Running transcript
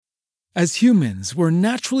As humans, we're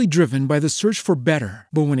naturally driven by the search for better.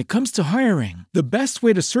 But when it comes to hiring, the best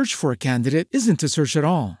way to search for a candidate isn't to search at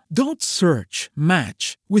all. Don't search,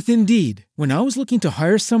 match with Indeed. When I was looking to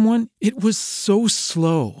hire someone, it was so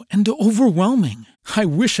slow and overwhelming. I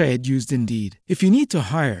wish I had used Indeed. If you need to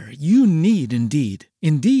hire, you need Indeed.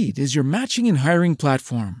 Indeed is your matching and hiring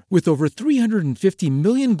platform with over 350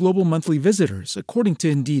 million global monthly visitors, according to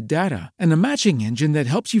Indeed data, and a matching engine that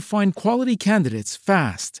helps you find quality candidates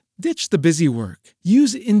fast. Ditch the busy work.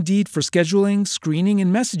 Use Indeed for scheduling, screening,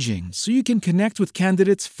 and messaging so you can connect with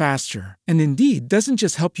candidates faster. And Indeed doesn't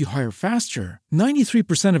just help you hire faster.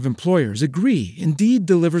 93% of employers agree Indeed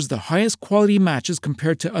delivers the highest quality matches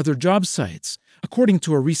compared to other job sites, according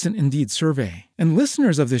to a recent Indeed survey. And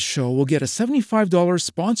listeners of this show will get a $75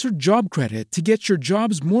 sponsored job credit to get your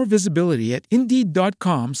jobs more visibility at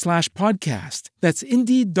Indeed.com/podcast. That's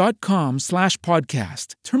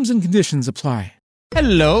Indeed.com/podcast. Terms and conditions apply.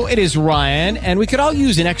 Hello, it is Ryan, and we could all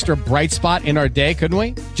use an extra bright spot in our day, couldn't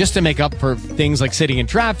we? Just to make up for things like sitting in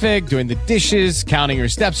traffic, doing the dishes, counting your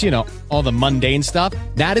steps, all the mundane stuff.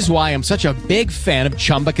 That is why I'm such a big fan of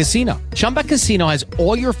Chumba Casino. Chumba Casino has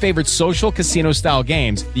all your favorite social casino-style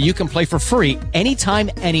games that you can play for free anytime,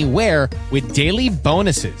 anywhere with daily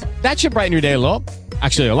bonuses. That should brighten your day a little.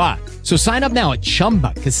 Actually, a lot. So sign up now at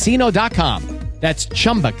ChumbaCasino.com. That's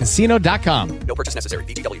ChumbaCasino.com. No purchase necessary.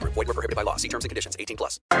 VGW Group. Void where prohibited by law. See terms and conditions.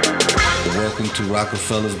 18+. Welcome to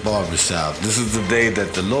Rockefeller's Barbershop. This is the day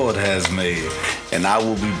that the Lord has made, and I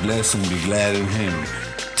will be blessed and be glad in Him.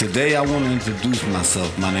 Today, I want to introduce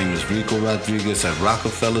myself. My name is Rico Rodriguez at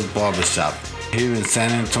Rockefeller's Barbershop here in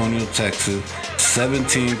San Antonio, Texas,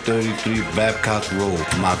 1733 Babcock Road.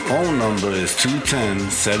 My phone number is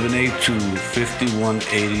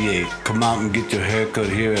 210-782-5188. Come out and get your haircut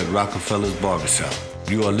here at Rockefeller's Barbershop.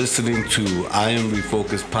 You are listening to I Am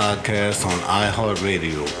Refocused podcast on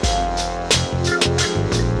iHeartRadio.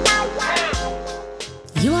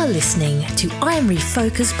 You are listening to I Am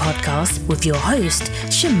Refocused podcast with your host,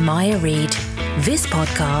 Shemaya Reed. This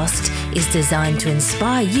podcast is designed to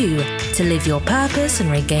inspire you to live your purpose and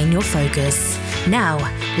regain your focus. Now,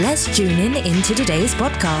 let's tune into today's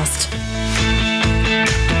podcast.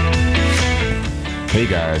 Hey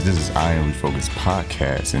guys, this is I Am Refocused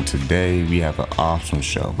podcast, and today we have an awesome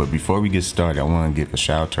show. But before we get started, I want to give a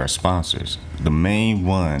shout out to our sponsors. The main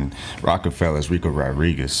one, Rockefeller's Rico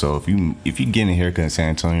Rodriguez. So if you getting a haircut in San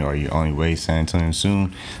Antonio or you're on your way to San Antonio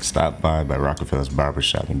soon, stop by Rockefeller's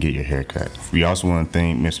Barbershop and get your haircut. We also want to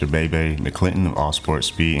thank Mr. Bebe McClinton of All Sports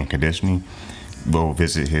Speed and Conditioning. Go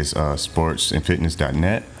visit his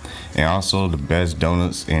sportsandfitness.net. And also the best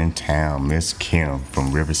donuts in town, Miss Kim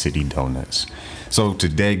from River City Donuts. So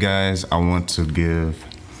today, guys, I want to give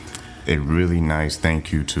a really nice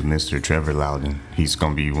thank you to Mr. Trevor Loudon. He's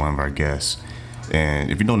going to be one of our guests.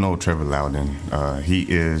 And if you don't know Trevor Loudon, he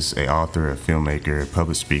is an author, a filmmaker, a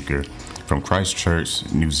public speaker from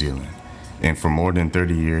Christchurch, New Zealand. And for more than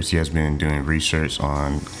 30 years, he has been doing research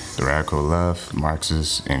on the radical left,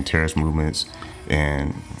 Marxist, and terrorist movements.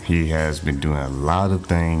 And he has been doing a lot of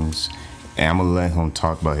things. And I'm going to let him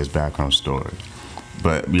talk about his background story.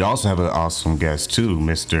 But we also have an awesome guest too,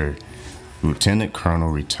 Mr. Lieutenant Colonel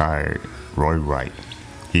retired Roy Wright.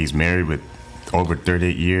 He's married with over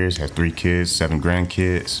 38 years, has 3 kids, 7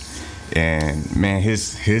 grandkids, and man,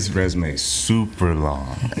 his resume is super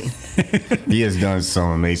long. He has done some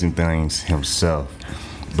amazing things himself.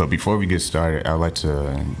 But before we get started, I'd like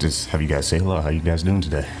to just have you guys say hello. How you guys doing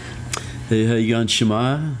today? Hey, how you going,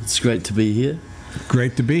 Shemaya? It's great to be here.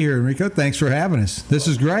 Great to be here, Enrico. Thanks for having us. This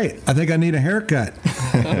is great. I think I need a haircut.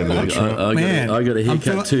 I got a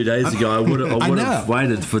haircut 2 days ago. I would have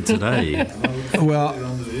waited for today. Well,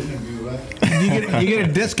 you get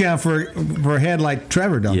a discount for a head like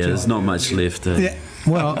Trevor, don't you? Yeah, there's not much left. Yeah.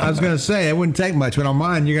 Well, I was going to say, it wouldn't take much, but on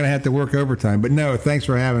mine, you're going to have to work overtime. But no, thanks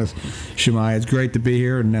for having us, Shemaya. It's great to be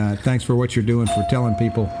here, and thanks for what you're doing for telling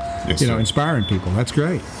people, yes, inspiring people. That's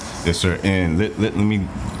great. Yes, sir. And let me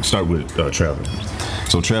start with Trevor.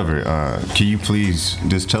 So, Trevor, can you please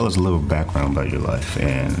just tell us a little background about your life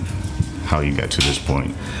and how you got to this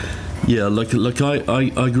point? Yeah, look,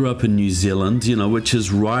 I grew up in New Zealand, which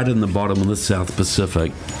is right in the bottom of the South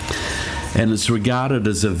Pacific. And it's regarded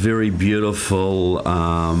as a very beautiful,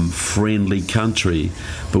 friendly country.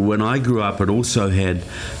 But when I grew up, it also had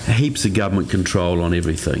heaps of government control on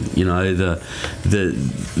everything.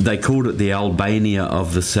 They called it the Albania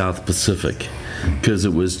of the South Pacific because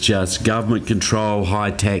it was just government control,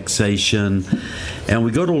 high taxation, and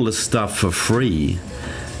we got all this stuff for free.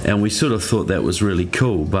 And we sort of thought that was really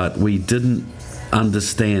cool, but we didn't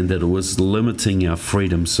understand that it was limiting our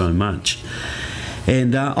freedom so much.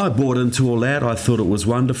 And I bought into all that. I thought it was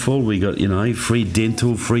wonderful. We got, free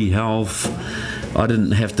dental, free health. I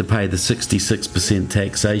didn't have to pay the 66%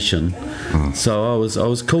 taxation, so I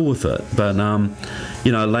was cool with it. But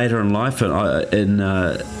later in life,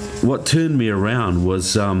 what turned me around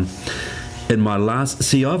was in my last.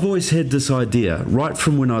 See, I've always had this idea right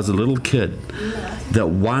from when I was a little kid that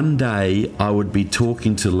one day I would be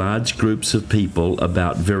talking to large groups of people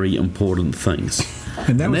about very important things.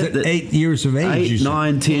 And that was at 8 years of age. 8,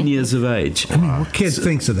 9, 10 years of age. I mean, what kid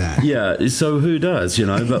thinks of that? Yeah, so who does,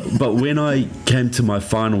 But when I came to my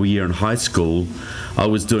final year in high school, I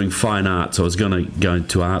was doing fine arts. I was going to go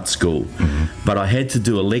to art school. But I had to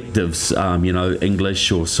do electives, English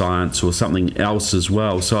or science or something else as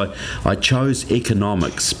well. So I chose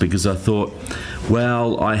economics because I thought,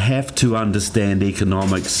 well, I have to understand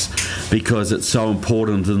economics because it's so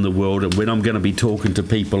important in the world, and when I'm going to be talking to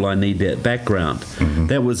people, I need that background.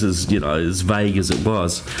 That was as vague as it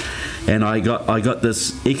was. And I got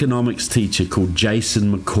this economics teacher called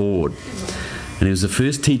Jason McCord, and he was the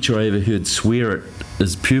first teacher I ever heard swear at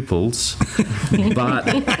his pupils, but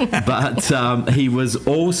he was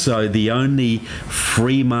also the only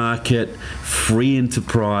free market, free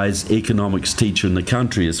enterprise economics teacher in the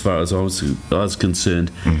country as far as I was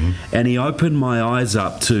concerned. And he opened my eyes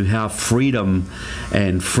up to how freedom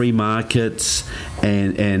and free markets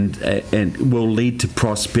and will lead to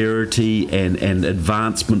prosperity and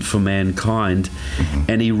advancement for mankind.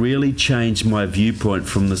 And he really changed my viewpoint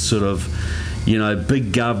from the sort of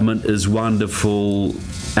big government is wonderful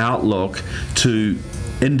outlook to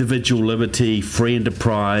individual liberty, free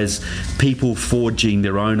enterprise, people forging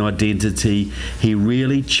their own identity. He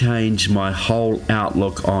really changed my whole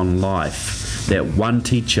outlook on life, that one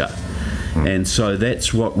teacher. And so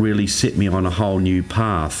that's what really set me on a whole new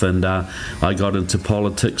path. And I got into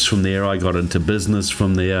politics from there. I got into business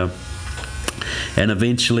from there. And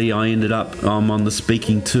eventually I ended up on the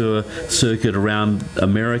speaking tour circuit around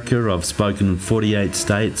America. I've spoken in 48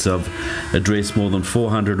 states. I've addressed more than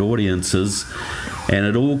 400 audiences. And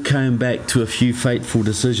it all came back to a few fateful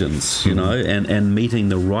decisions, and meeting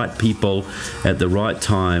the right people at the right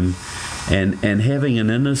time and having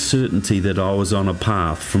an inner certainty that I was on a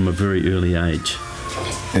path from a very early age.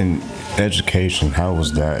 And education, how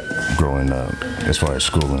was that growing up as far as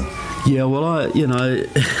schooling? Yeah, well, our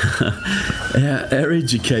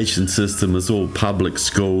education system is all public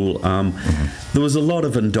school. There was a lot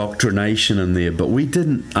of indoctrination in there, but we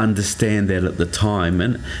didn't understand that at the time.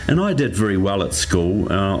 And I did very well at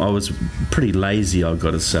school. I was pretty lazy, I've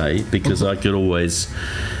got to say, because I could always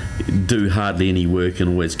do hardly any work and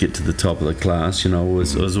always get to the top of the class. I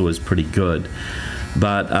was always pretty good.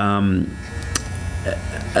 But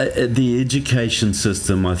the education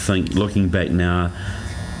system, I think, looking back now,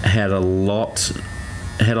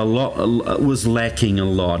 was lacking a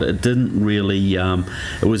lot. It didn't really, it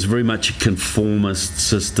was very much a conformist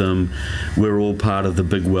system. We're all part of the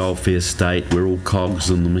big welfare state. We're all cogs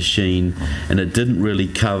in the machine. And it didn't really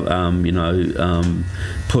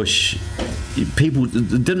push people,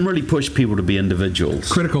 it didn't really push people to be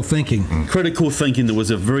individuals. Critical thinking. There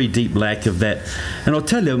was a very deep lack of that. And I'll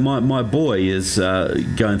tell you, my boy is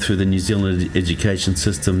going through the New Zealand education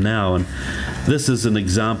system now, and this is an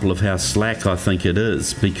example of how slack I think it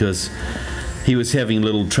is, because he was having a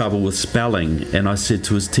little trouble with spelling, and I said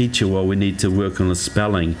to his teacher, well, we need to work on the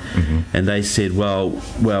spelling. And they said,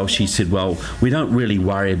 she said, we don't really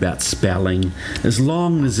worry about spelling. As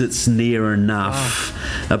long as it's near enough,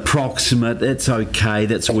 approximate, it's okay,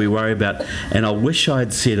 that's what we worry about. And I wish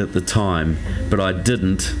I'd said at the time, but I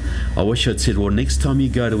didn't. I wish I'd said, well, next time you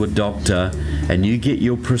go to a doctor and you get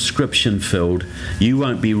your prescription filled, you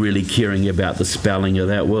won't be really caring about the spelling of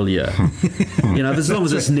that, will you? As long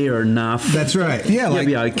as it's near enough. That's right. Yeah, you'll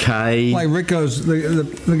be okay. Like Rico's,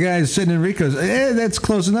 the guy sitting in Rico's. That's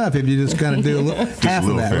close enough if you just kind of do half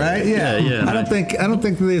of that, right? Yeah. I don't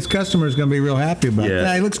think this customer is going to be real happy about it.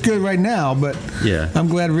 Yeah, he looks good right now, but I'm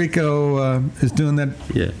glad Rico is doing that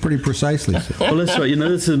pretty precisely. So. Well, that's right.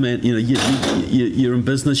 This is, man. You're in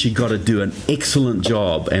business. You got to do an excellent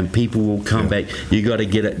job, and people will come back. You got to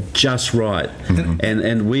get it just right.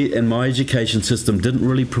 And my education system didn't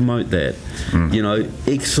really promote that.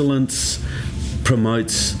 Excellence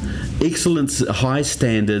promotes excellence. High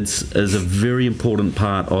standards is a very important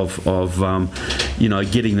part of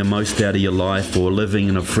getting the most out of your life, or living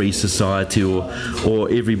in a free society, or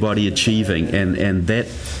everybody achieving, and that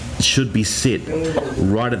should be set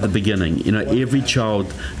right at the beginning. You know, every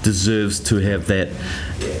child deserves to have that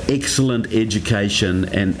excellent education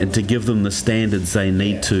and to give them the standards they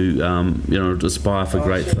need to, to aspire for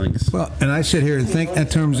great things. Well, and I sit here and think in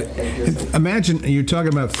terms imagine you're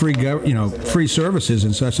talking about free services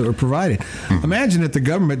and such that were provided. Imagine if the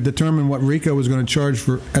government determined what Rico was going to charge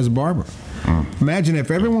for as a barber. Imagine if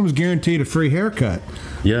everyone was guaranteed a free haircut.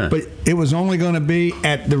 Yeah. But it was only going to be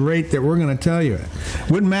at the rate that we're going to tell you.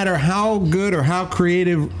 Wouldn't matter how good or how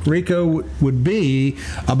creative Rico would be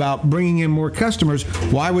about bringing in more customers.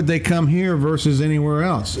 Why would they come here versus anywhere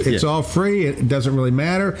else? It's all free. It doesn't really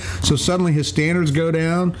matter. So suddenly his standards go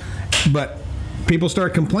down. But people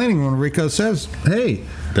start complaining when Rico says, "Hey,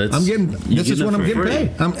 this is what I'm getting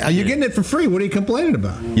paid. You're getting it for free. What are you complaining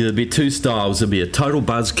about?" Yeah, there'd be two styles. There'd be a total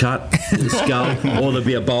buzz cut, skull, or there'd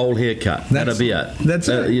be a bowl haircut. That'd be it. That's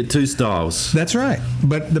it. Two styles. That's right.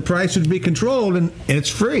 But the price would be controlled, and it's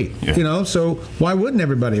free. Yeah. So why wouldn't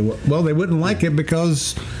everybody? Well, they wouldn't like it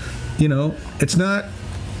because, it's not.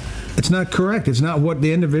 It's not correct. It's not what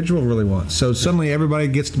the individual really wants. So suddenly everybody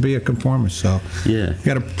gets to be a conformist. So you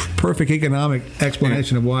got a perfect economic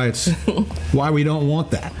explanation of why we don't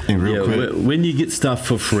want that. When you get stuff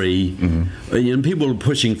for free, and people are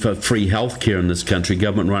pushing for free healthcare in this country,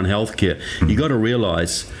 government-run healthcare, you got to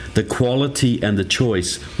realize the quality and the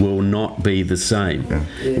choice will not be the same.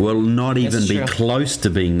 Will not even be close to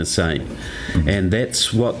being the same. And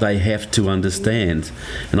that's what they have to understand.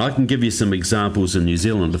 And I can give you some examples in New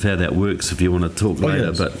Zealand of how that works if you want to talk later.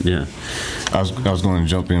 Yes. But yeah, I was going to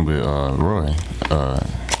jump in with Roy.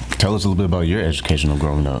 Tell us a little bit about your educational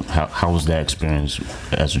growing up. How was that experience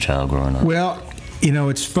as a child growing up? Well,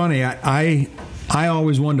 it's funny. I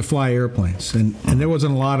always wanted to fly airplanes, and there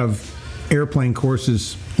wasn't a lot of airplane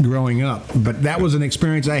courses growing up, but that was an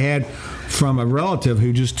experience I had from a relative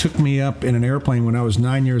who just took me up in an airplane when I was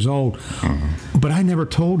 9 years old. But I never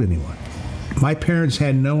told anyone. My parents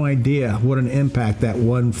had no idea what an impact that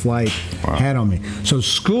one flight had on me. So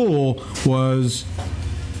school was,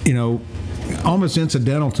 almost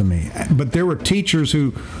incidental to me. But there were teachers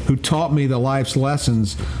who taught me the life's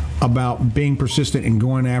lessons about being persistent and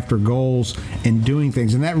going after goals and doing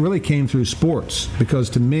things. And that really came through sports, because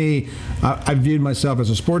to me, I viewed myself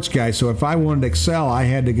as a sports guy. So if I wanted to excel, I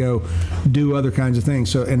had to go do other kinds of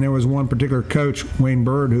things. And there was one particular coach, Wayne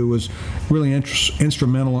Bird, who was really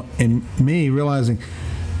instrumental in me realizing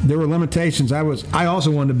there were limitations. I also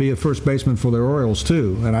wanted to be a first baseman for the Orioles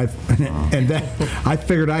too, and I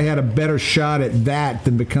figured I had a better shot at that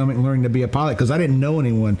than learning to be a pilot, because I didn't know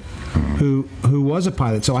anyone who was a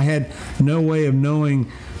pilot. So I had no way of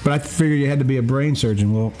knowing. But I figured you had to be a brain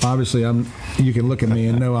surgeon. Well, obviously you can look at me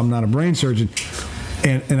and know I'm not a brain surgeon.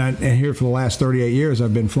 And here for the last 38 years,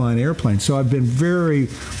 I've been flying airplanes. So I've been very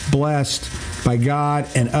blessed by God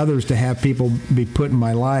and others to have people be put in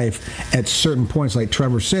my life at certain points, like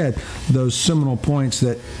Trevor said, those seminal points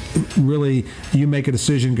that really you make a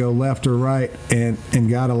decision, go left or right, and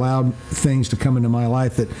God allowed things to come into my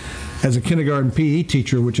life that, as a kindergarten PE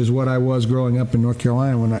teacher, which is what I was growing up in North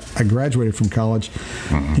Carolina when I graduated from college,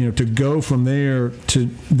 to go from there to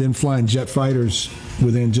then flying jet fighters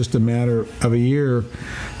within just a matter of a year,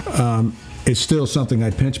 is still something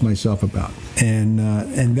I pinch myself about. And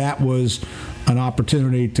that was an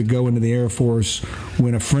opportunity to go into the Air Force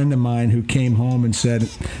when a friend of mine who came home and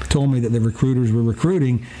told me that the recruiters were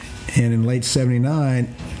recruiting. And in late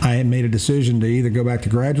 '79, I had made a decision to either go back to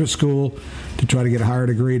graduate school to try to get a higher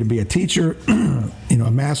degree to be a teacher, a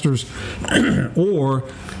master's, or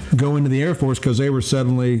go into the Air Force, because they were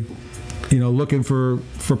suddenly, looking for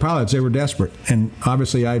pilots. They were desperate, and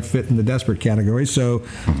obviously I fit in the desperate category. So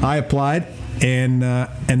I applied, and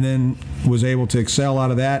then was able to excel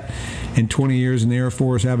out of that. In 20 years in the Air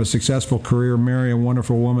Force, have a successful career, marry a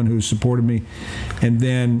wonderful woman who supported me, and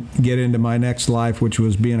then get into my next life, which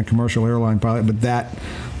was being a commercial airline pilot. But that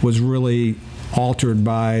was really altered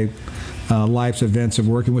by life's events of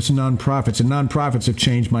working with some nonprofits. And nonprofits have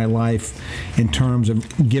changed my life in terms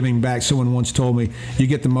of giving back. Someone once told me, you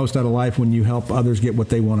get the most out of life when you help others get what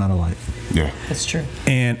they want out of life. Yeah. That's true.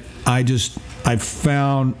 And I've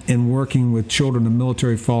found in working with children of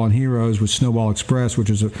military fallen heroes with Snowball Express,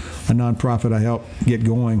 which is a nonprofit I helped get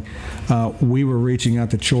going, we were reaching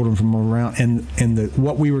out to children from around, and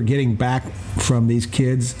what we were getting back from these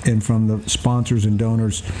kids and from the sponsors and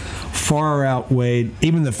donors far outweighed.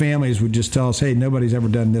 Even the families would just tell us, hey, nobody's ever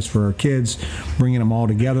done this for our kids, bringing them all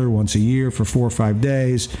together once a year for 4 or 5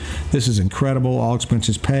 days. This is incredible, all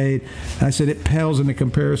expenses paid. And I said, it pales into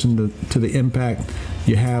comparison to the impact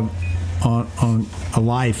you have on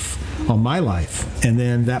my life, and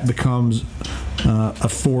then that becomes a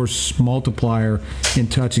force multiplier in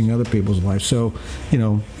touching other people's lives. So,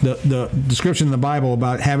 the description in the Bible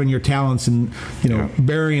about having your talents and,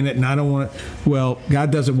 burying it, and I don't want to, well,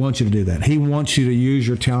 God doesn't want you to do that. He wants you to use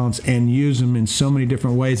your talents and use them in so many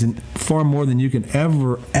different ways, and far more than you can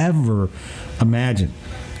ever imagine.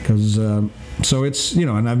 Because so it's,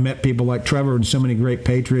 and I've met people like Trevor and so many great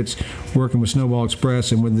patriots working with Snowball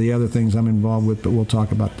Express and with the other things I'm involved with, but we'll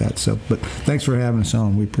talk about that. So, but thanks for having us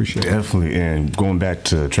on. We appreciate it. Definitely. And going back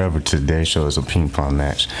to Trevor, today's show is a ping pong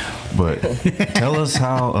match. But tell us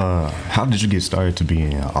how did you get started to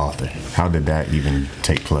being an author? How did that even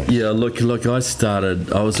take place? Yeah, look,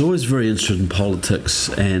 I was always very interested in politics,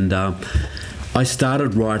 and I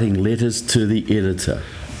started writing letters to the editor.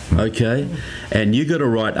 Okay, and you got to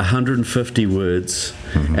write 150 words,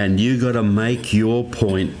 and you got to make your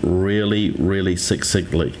point really, really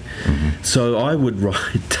succinctly. So I would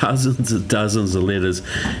write dozens and dozens of letters,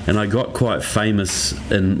 and I got quite famous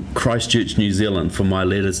in Christchurch, New Zealand, for my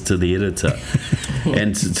letters to the editor.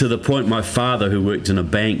 And to the point, my father, who worked in a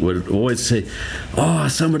bank, would always say, "Oh,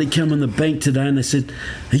 somebody came in the bank today," and they said,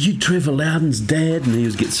 "Are you Trevor Loudon's dad?" And he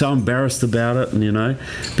would get so embarrassed about it, and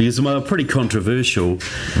because they were pretty controversial.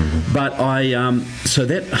 But so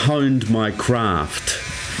that honed my craft.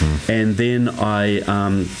 And then I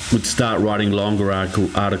would start writing longer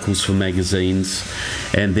articles for magazines,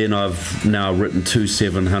 and then I've now written 2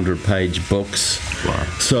 700-page books. Wow.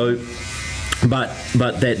 So, but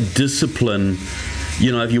that discipline,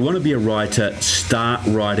 if you want to be a writer, start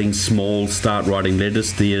writing small, start writing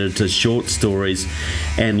letters to the editor, short stories,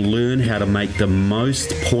 and learn how to make the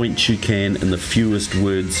most points you can in the fewest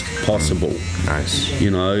words possible. Nice.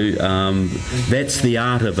 That's the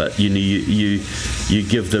art of it. You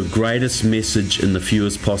give the greatest message in the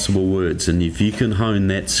fewest possible words, and if you can hone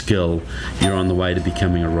that skill, you're on the way to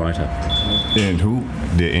becoming a writer. And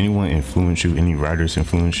did anyone influence you? Any writers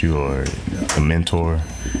influence you, or a mentor?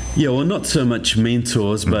 Yeah, well, not so much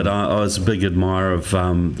mentors, but I was a big admirer of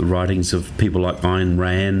the writings of people like Ayn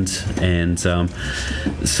Rand, and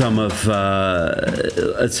some of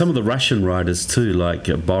the Russian writers too, like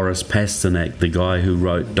Boris Pasternak, the guy who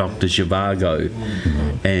wrote Dr. Zhivago,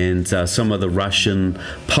 and some of the Russian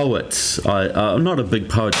poets. I'm not a big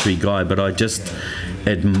poetry guy, but I just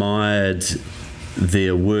admired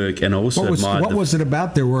their work, and also what was it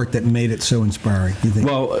about their work that made it so inspiring, you think?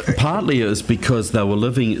 Well, partly it was because they were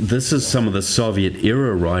this is some of the Soviet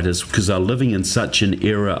era writers, because they're living in such an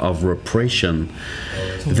era of repression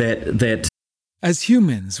that As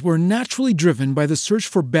humans, we're naturally driven by the search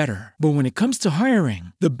for better. But when it comes to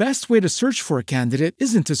hiring, the best way to search for a candidate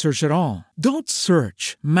isn't to search at all. Don't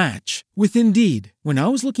search, match with Indeed. When I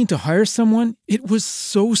was looking to hire someone, it was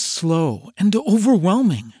so slow and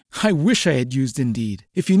overwhelming. I wish I had used Indeed.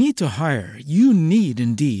 If you need to hire, you need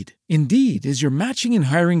Indeed. Indeed is your matching and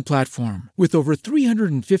hiring platform with over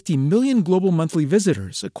 350 million global monthly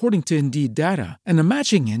visitors, according to Indeed data, and a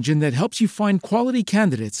matching engine that helps you find quality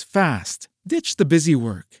candidates fast. Ditch the busy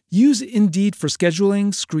work. Use Indeed for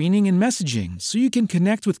scheduling, screening, and messaging so you can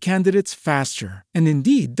connect with candidates faster. And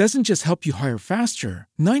Indeed doesn't just help you hire faster.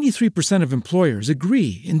 93% of employers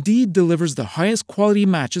agree Indeed delivers the highest quality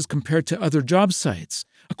matches compared to other job sites,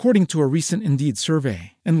 according to a recent Indeed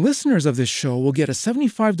survey. And listeners of this show will get a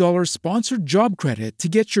 $75 sponsored job credit to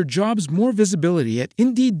get your jobs more visibility at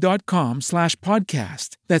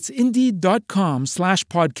Indeed.com/podcast. That's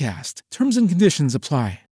Indeed.com/podcast. Terms and conditions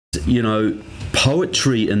apply.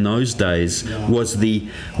 Poetry in those days was the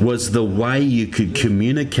way you could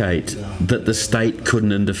communicate that the state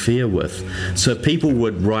couldn't interfere with. So people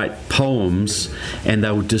would write poems, and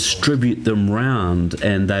they would distribute them round,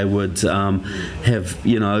 and they would have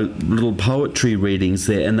little poetry readings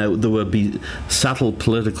there, and there would be subtle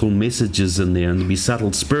political messages in there, and there'd be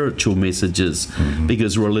subtle spiritual messages,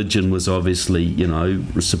 because religion was obviously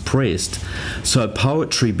suppressed. So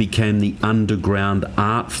poetry became the underground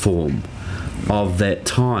art form of that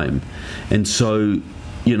time, and so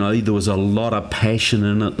there was a lot of passion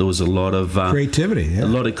in it. There was a lot of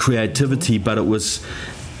creativity, but it was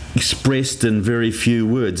expressed in very few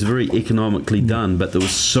words, very economically done. But there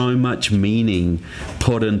was so much meaning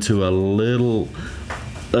put into a little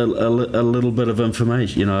bit of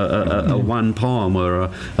information. A one poem or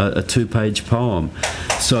a 2-page poem.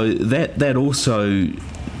 So that also.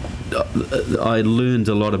 I learned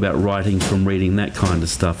a lot about writing from reading that kind of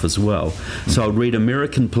stuff as well. So I'd read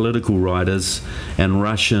American political writers and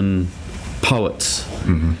Russian poets,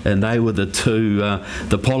 and they were the two.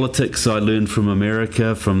 The politics I learned from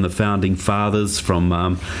America, from the founding fathers, from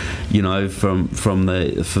the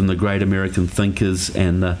great American thinkers,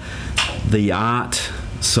 and the art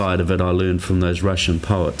side of it I learned from those Russian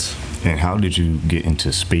poets. And how did you get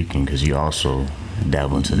into speaking? Because you also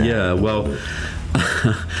dabble into that. Yeah, well...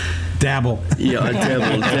 Dabble. Yeah, I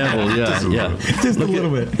dabble, yeah. Just a little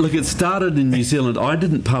bit. Look, it started in New Zealand. I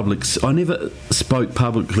never spoke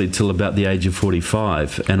publicly till about the age of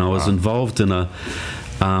 45, and I was involved in a...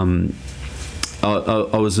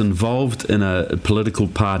 I was involved in a political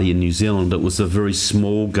party in New Zealand. It was a very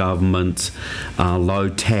small government, low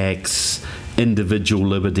tax, individual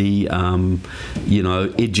liberty,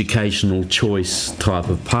 educational choice type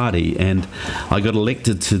of party. And I got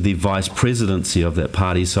elected to the vice presidency of that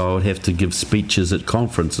party, so I would have to give speeches at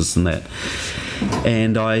conferences and that.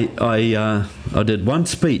 And I did one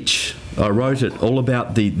speech. I wrote it all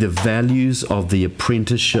about the values of the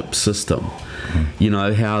apprenticeship system. You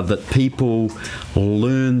know, how that people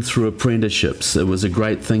learn through apprenticeships. It was a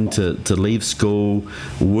great thing to leave school,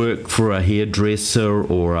 work for a hairdresser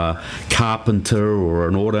or a carpenter or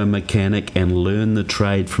an auto mechanic and learn the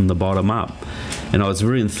trade from the bottom up. And I was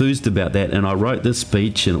very enthused about that, and I wrote this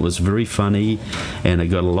speech, and it was very funny, and it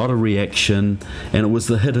got a lot of reaction, and it was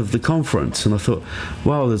the hit of the conference. And I thought,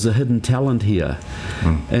 wow, there's a hidden talent here.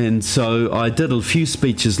 And so I did a few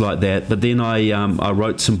speeches like that, but then I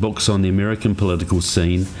wrote some books on the American political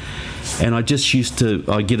scene, and I just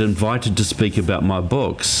I get invited to speak about my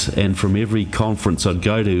books, and from every conference I'd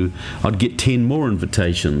go to, I'd get 10 more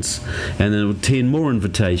invitations, and then 10 more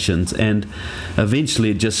invitations, and eventually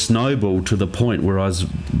it just snowballed to the point where I was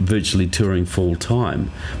virtually touring full time.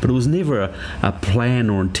 But it was never a plan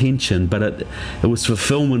or intention, but it was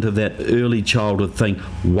fulfillment of that early childhood thing.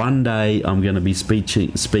 One day I'm going to be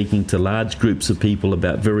speaking to large groups of people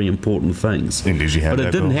about very important things. And did you have but that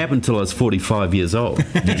it didn't goal? happen until I was 45 years old.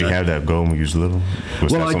 Did you have that goal when you was little?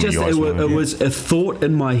 It was a thought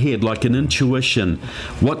in my head, like an intuition.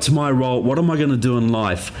 What's my role? What am I going to do in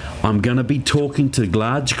life? I'm going to be talking to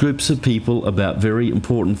large groups of people about very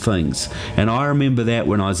important things. And I remember that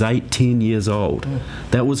when I was 10 years old.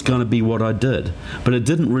 That was going to be what I did. But it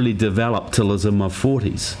didn't really develop till I was in my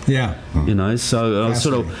 40s. Yeah. You know, so I was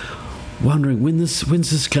sort of wondering, when's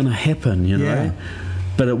this going to happen, you know? Yeah.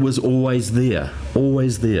 But it was always there.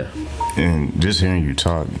 And just hearing you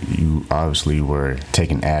talk, you obviously were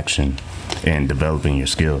taking action and developing your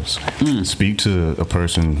skills. Speak to a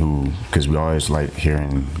person who, because we always like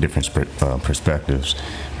hearing different perspectives,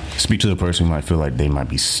 speak to the person who might feel like they might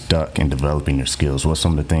be stuck in developing your skills. What's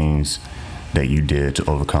some of the things that you did to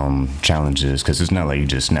overcome challenges? Because it's not like you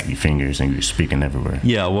just snap your fingers and you're speaking everywhere.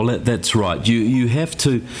 Yeah, well, that's right. You have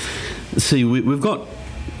to see, we've got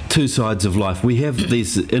two sides of life. We have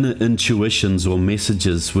these inner intuitions or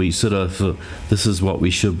messages. We sort of, this is what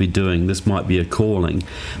we should be doing. This might be a calling.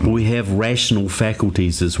 But we have rational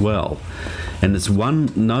faculties as well. And it's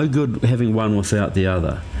no good having one without the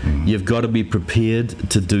other. You've got to be prepared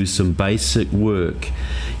to do some basic work.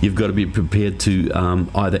 You've got to be prepared to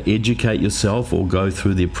either educate yourself or go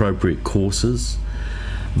through the appropriate courses.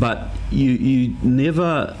 But you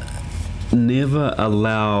never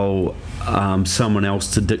allow someone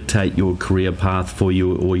else to dictate your career path for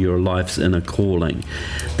you or your life's inner calling.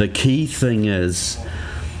 The key thing is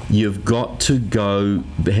you've got to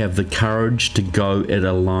have the courage to go it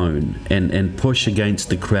alone and push against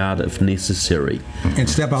the crowd if necessary. And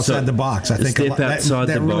step outside the box. I think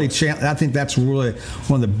I think that's really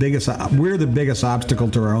one of the biggest. We're the biggest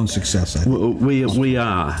obstacle to our own success. I think. We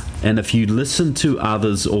are. And if you listen to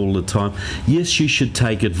others all the time, yes, you should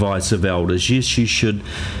take advice of elders. Yes, you should.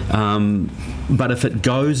 But if it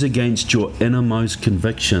goes against your innermost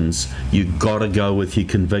convictions, you got to go with your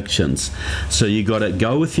convictions. So you got to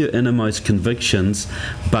go with your innermost convictions,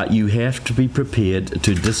 but you have to be prepared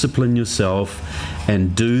to discipline yourself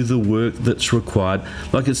and do the work that's required.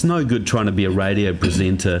 Like, it's no good trying to be a radio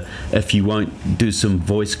presenter if you won't do some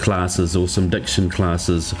voice classes or some diction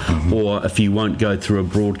classes, or if you won't go through a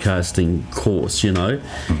broadcasting course, you know.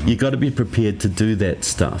 You got to be prepared to do that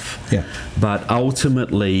stuff. Yeah. But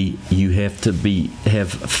ultimately, you have to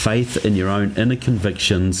have faith in your own inner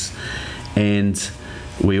convictions, and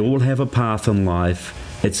we all have a path in life.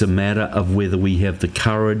 It's a matter of whether we have the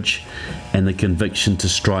courage and the conviction to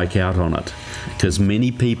strike out on it. Because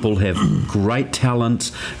many people have great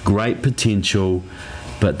talents, great potential,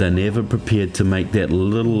 but they're never prepared to make that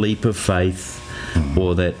little leap of faith,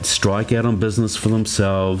 or that strike out on business for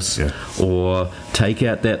themselves, or take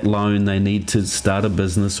out that loan they need to start a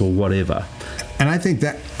business or whatever. And I think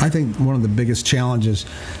one of the biggest challenges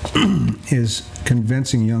is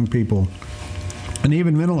convincing young people and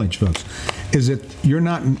even middle-aged folks, is if you're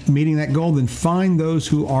not meeting that goal, then find those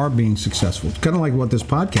who are being successful. It's kind of like what this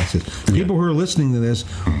podcast is. People who are listening to this,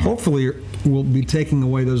 hopefully, will be taking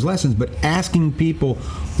away those lessons, but asking people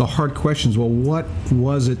the hard questions. Well, what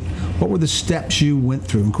was it? What were the steps you went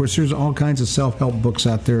through? And of course, there's all kinds of self-help books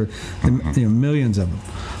out there, millions of them.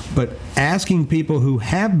 But asking people who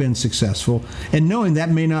have been successful, and knowing that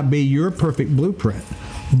may not be your perfect blueprint,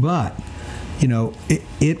 but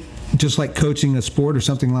it just like coaching a sport or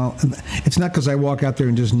something like that, it's not because I walk out there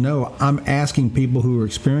and just know. I'm asking people who are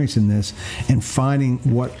experiencing this and finding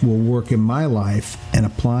what will work in my life and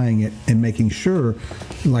applying it and making sure,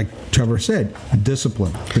 like Trevor said, the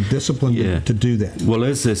discipline to do that. Well,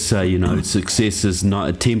 as they say, success is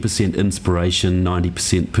not 10% inspiration,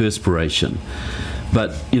 90% perspiration.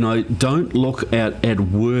 But, don't look at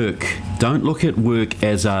work. Don't look at work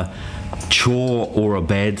as a chore or a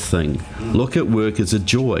bad thing. Look at work as a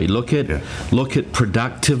joy. Look at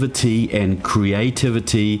productivity and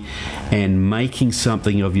creativity and making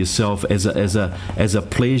something of yourself as a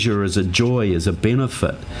pleasure, as a joy, as a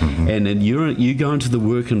benefit. And then you go into the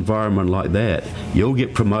work environment like that, you'll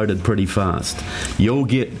get promoted pretty fast. You'll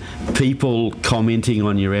get people commenting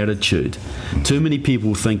on your attitude. Too many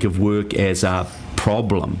people think of work as a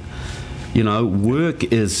problem. Work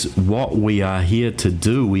is what we are here to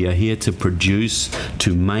do. We are here to produce,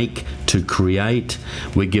 to make, to create.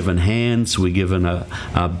 We're given hands, we're given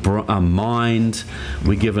a mind,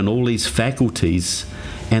 we're given all these faculties,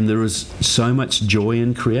 and there is so much joy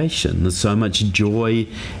in creation. There's so much joy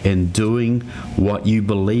in doing what you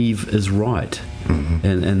believe is right.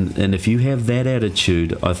 And if you have that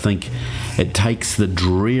attitude, I think it takes the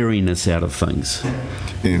dreariness out of things.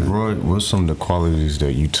 And Roy, what's some of the qualities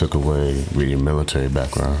that you took away with your military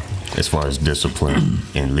background as far as discipline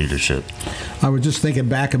and leadership? I was just thinking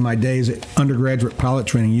back in my days at undergraduate pilot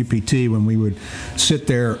training, UPT, when we would sit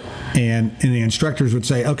there and the instructors would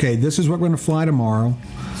say, okay, this is what we're going to fly tomorrow.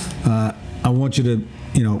 I want you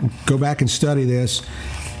to, go back and study this.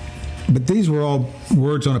 But these were all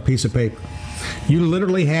words on a piece of paper. You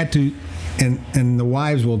literally had to, and the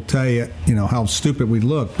wives will tell you, how stupid we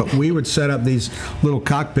look, but we would set up these little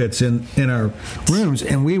cockpits in our rooms,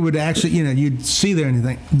 and we would actually, you'd see there and you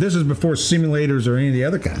think, this is before simulators or any of the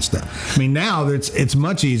other kind of stuff. I mean, now it's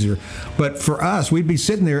much easier. But for us, we'd be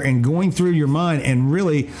sitting there and going through your mind and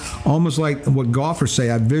really almost like what golfers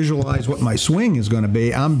say, I visualize what my swing is going to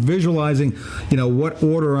be. I'm visualizing, what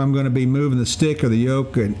order I'm going to be moving the stick or the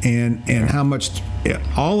yoke and how much,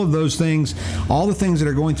 all of those things, all the things that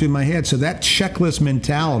are going through my head. So that checklist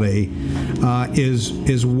mentality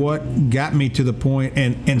is what got me to the point,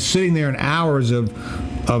 and sitting there in hours of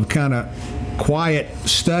kind of quiet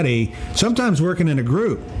study, sometimes working in a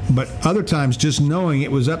group, but other times just knowing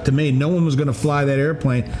it was up to me. No one was going to fly that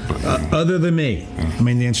airplane other than me. I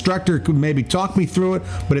mean, the instructor could maybe talk me through it,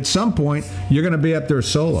 but at some point, you're going to be up there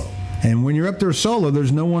solo. And when you're up there solo,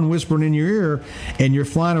 there's no one whispering in your ear, and you're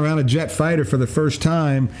flying around a jet fighter for the first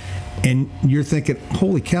time, and you're thinking,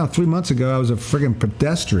 holy cow, 3 months ago I was a friggin'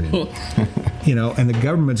 pedestrian. And the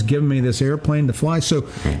government's giving me this airplane to fly. So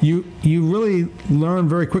you really learn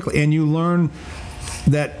very quickly, and you learn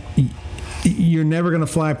that you're never going to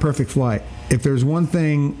fly a perfect flight. If there's one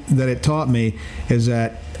thing that it taught me, is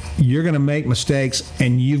that you're going to make mistakes,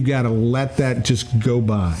 and you've got to let that just go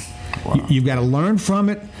by. Wow. You've got to learn from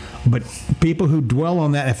it. But people who dwell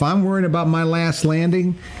on that, if I'm worried about my last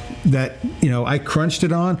landing that, I crunched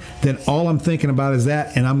it on, then all I'm thinking about is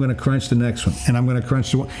that, and I'm going to crunch the next one, and I'm going to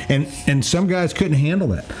crunch the one. And some guys couldn't handle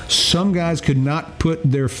that. Some guys could not put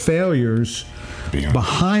their failures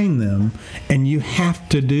behind them, and you have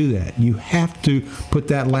to do that. You have to put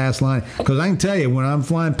that last line. Because I can tell you, when I'm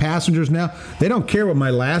flying passengers now, they don't care what my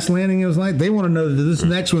last landing was like. They want to know that this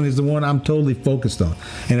next one is the one I'm totally focused on.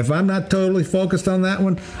 And if I'm not totally focused on that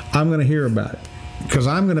one, I'm going to hear about it. Because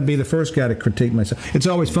I'm going to be the first guy to critique myself. It's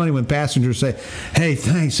always funny when passengers say, hey,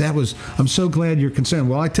 thanks, I'm so glad you're concerned.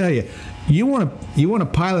 Well, I tell you, you want a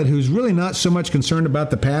pilot who's really not so much concerned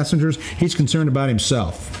about the passengers, he's concerned about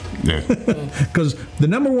himself. Yeah. Because the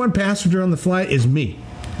number one passenger on the flight is me.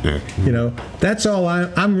 Yeah. That's all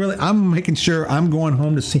I'm making sure I'm going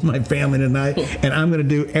home to see my family tonight, and I'm going to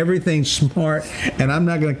do everything smart, and I'm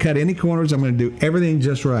not going to cut any corners. I'm going to do everything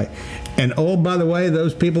just right. And by the way,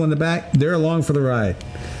 those people in the back, they're along for the ride.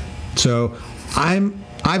 So I've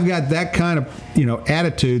got that kind of,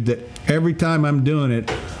 attitude that every time I'm doing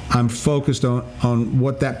it, I'm focused on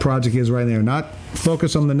what that project is right there, not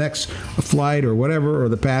focus on the next flight or whatever, or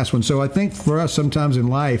the past one. So I think for us sometimes in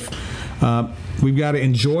life, We've got to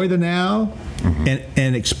enjoy the now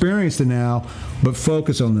and experience the now, but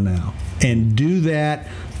focus on the now. And do that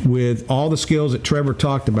with all the skills that Trevor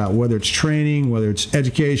talked about, whether it's training, whether it's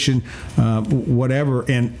education, whatever.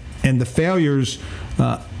 And the failures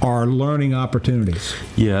are learning opportunities.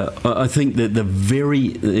 Yeah, I think that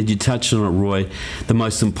you touched on it, Roy, the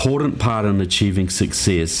most important part in achieving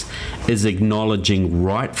success is acknowledging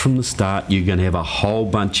right from the start you're going to have a whole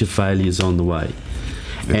bunch of failures on the way.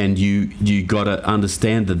 And you got to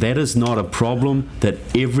understand that is not a problem, that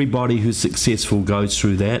everybody who's successful goes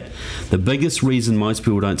through that. The biggest reason most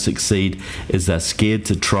people don't succeed is they're scared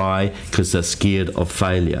to try because they're scared of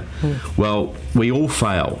failure. Well, we all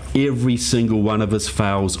fail. Every single one of us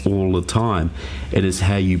fails all the time. It is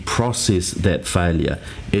how you process that failure.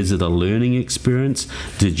 Is it a learning experience?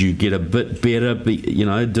 Did you get a bit better,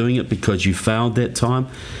 doing it because you failed that time?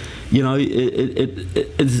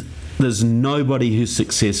 It's there's nobody who's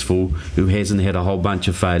successful who hasn't had a whole bunch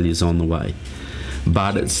of failures on the way.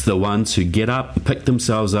 But it's the ones who get up, pick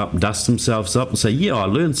themselves up, dust themselves up and say, yeah, I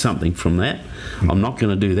learned something from that. I'm not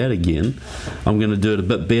going to do that again. I'm going to do it a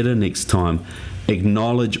bit better next time.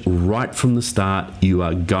 Acknowledge right from the start you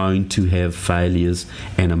are going to have failures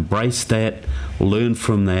and embrace that, learn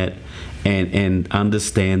from that, and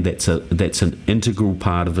understand that's an integral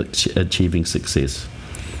part of achieving success.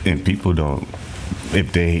 And people don't,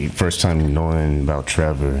 if they first time knowing about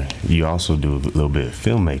Trevor, you also do a little bit of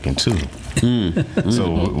filmmaking too.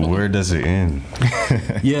 So where does it end?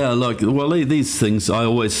 Yeah, these things I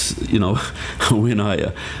always, when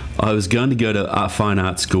I was going to go to fine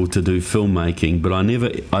art school to do filmmaking, but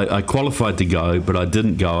I qualified to go, but I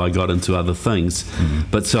didn't go. I got into other things.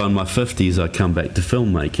 But so in my 50s I come back to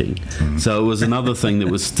filmmaking. So it was another thing that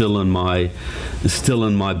was still in my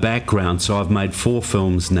background. So I've made 4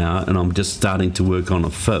 films now, and I'm just starting to work on a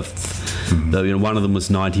 5th. Though, one of them was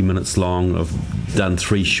 90 minutes long. I've done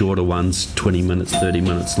 3 shorter ones, 20 minutes, 30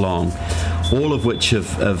 minutes long, all of which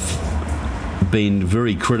have been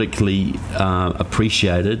very critically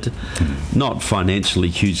appreciated, not financially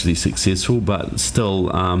hugely successful, but still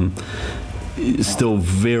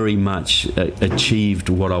very much achieved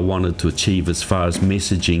what I wanted to achieve as far as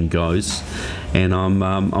messaging goes. And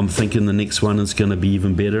I'm thinking the next one is going to be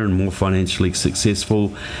even better and more financially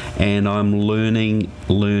successful, and I'm learning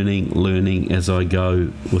as I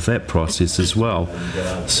go with that process as well.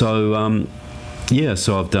 So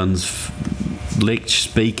so I've done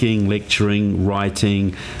speaking, lecturing,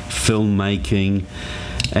 writing, filmmaking,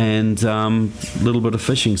 and a little bit of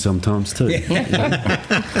fishing sometimes too.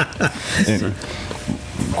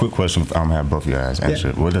 Quick question, I'm gonna have both of you guys answer.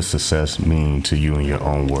 Yeah. What does success mean to you in your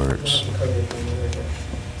own words?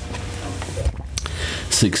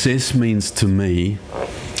 Success means to me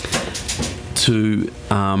to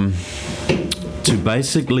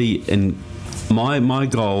basically, and my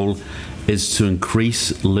goal is to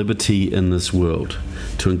increase liberty in this world,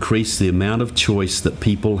 to increase the amount of choice that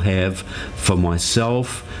people have for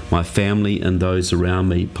myself, my family, and those around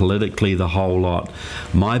me, politically, the whole lot.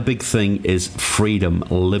 My big thing is freedom,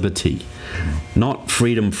 liberty. Not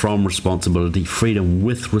freedom from responsibility, freedom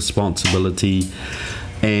with responsibility.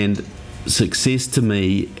 And success to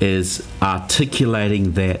me is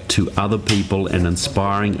articulating that to other people and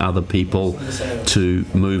inspiring other people to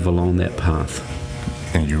move along that path.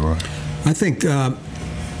 And you are? I think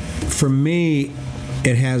for me,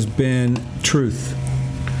 it has been truth.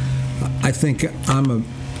 I think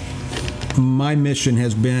my mission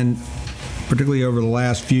has been, particularly over the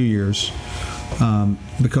last few years,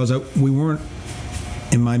 because we weren't,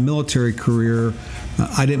 in my military career,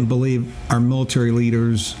 I didn't believe our military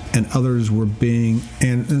leaders and others were being,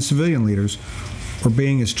 and civilian leaders, were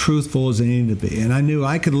being as truthful as they needed to be. And I knew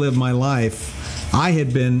I could live my life. I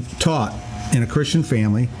had been taught in a Christian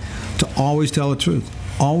family to always tell the truth,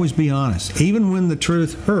 always be honest. Even when the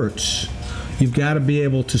truth hurts, you've got to be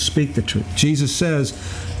able to speak the truth. Jesus says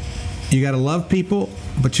you got to love people,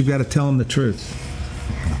 but you've got to tell them the truth.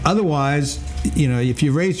 Otherwise, if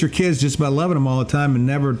you raised your kids just by loving them all the time and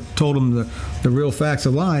never told them the real facts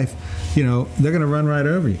of life, they're going to run right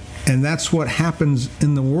over you. And that's what happens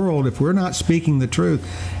in the world if we're not speaking the truth.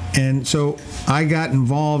 And so I got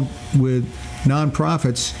involved with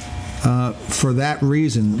nonprofits for that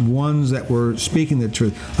reason, ones that were speaking the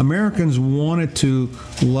truth. Americans wanted to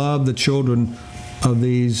love the children of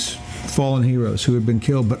these fallen heroes who had been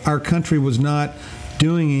killed, but our country was not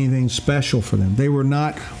doing anything special for them. They were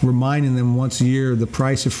not reminding them once a year the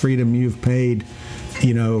price of freedom you've paid,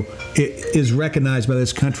 it is recognized by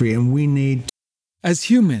this country, and we need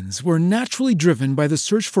As humans, we're naturally driven by the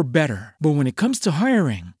search for better. But when it comes to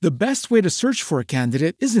hiring, the best way to search for a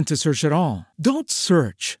candidate isn't to search at all. Don't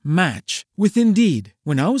search, match with Indeed.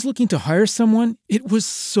 When I was looking to hire someone, it was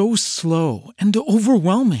so slow and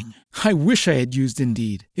overwhelming. I wish I had used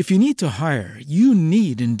Indeed. If you need to hire, you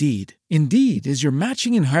need Indeed. Indeed is your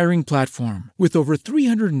matching and hiring platform with over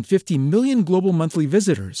 350 million global monthly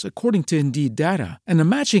visitors, according to Indeed data, and a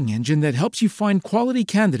matching engine that helps you find quality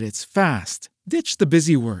candidates fast. Ditch the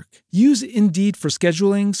busy work. Use Indeed for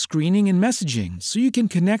scheduling, screening, and messaging so you can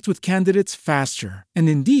connect with candidates faster. And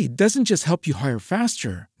Indeed doesn't just help you hire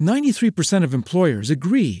faster. 93% of employers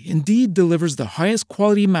agree Indeed delivers the highest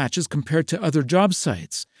quality matches compared to other job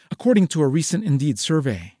sites, according to a recent Indeed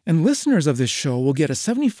survey. And listeners of this show will get a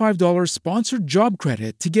 $75 sponsored job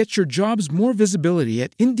credit to get your jobs more visibility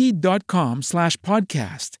at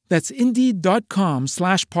Indeed.com/podcast. That's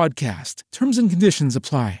Indeed.com/podcast. Terms and conditions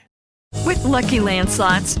apply. With Lucky Land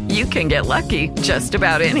Slots, you can get lucky just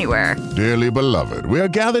about anywhere. Dearly beloved, we are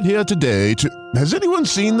gathered here today to... Has anyone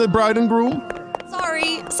seen the bride and groom?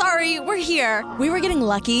 Sorry, we're here. We were getting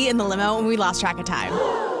lucky in the limo and we lost track of time.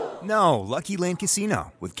 No, Lucky Land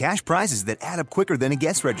Casino, with cash prizes that add up quicker than a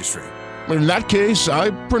guest registry. In that case,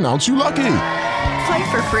 I pronounce you lucky.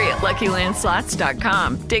 Play for free at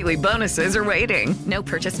LuckyLandSlots.com. Daily bonuses are waiting. No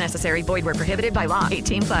purchase necessary. Void where prohibited by law.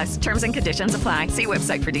 18+. Terms and conditions apply. See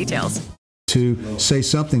website for details. To say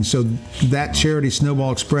something. So that charity,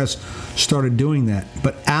 Snowball Express, started doing that.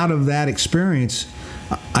 But out of that experience,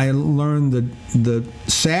 I learned the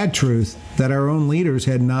sad truth that our own leaders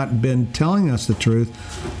had not been telling us the truth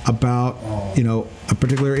about, a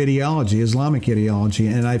particular ideology, Islamic ideology.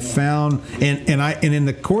 And I found, and in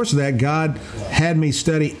the course of that, God had me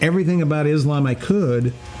study everything about Islam I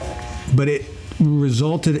could, but it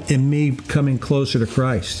resulted in me coming closer to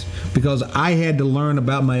Christ, because I had to learn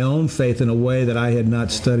about my own faith in a way that I had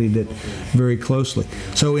not studied it very closely.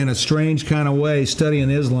 So in a strange kind of way, studying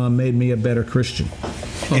Islam made me a better Christian.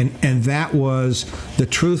 And that was the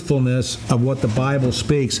truthfulness of what the Bible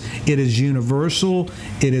speaks. It is universal.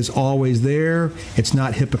 It is always there. It's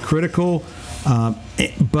not hypocritical.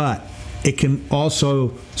 But it can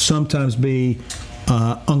also sometimes be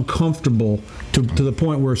uncomfortable to the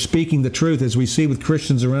point where speaking the truth, as we see with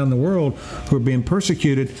Christians around the world who are being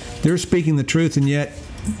persecuted, they're speaking the truth, and yet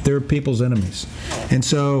they're people's enemies. And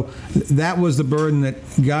so that was the burden that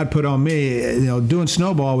God put on me. Doing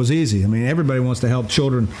Snowball was easy. I mean, everybody wants to help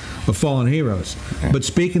children of fallen heroes. But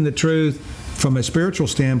speaking the truth from a spiritual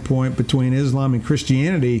standpoint between Islam and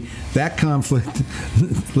Christianity, that conflict,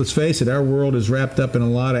 let's face it, our world is wrapped up in a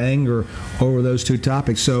lot of anger over those two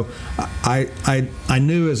topics. So I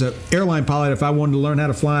knew as an airline pilot, if I wanted to learn how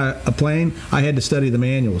to fly a plane, I had to study the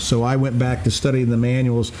manuals. So I went back to studying the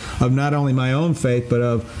manuals of not only my own faith, but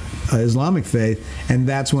of Islamic faith. And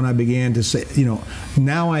that's when I began to say,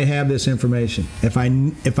 now I have this information. If I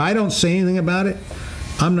don't say anything about it,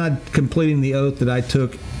 I'm not completing the oath that I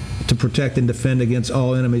took to protect and defend against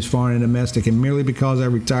all enemies, foreign and domestic. And merely because I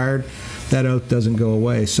retired, that oath doesn't go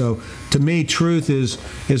away. So to me, truth is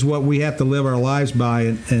what we have to live our lives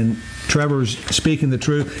by. And Trevor's speaking the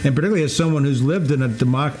truth, and particularly as someone who's lived in a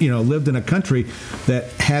country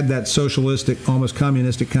that had that socialistic, almost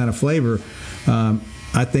communistic kind of flavor.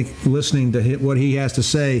 I think listening to what he has to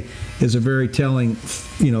say is a very telling,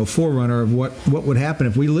 forerunner of what would happen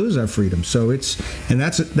if we lose our freedom. So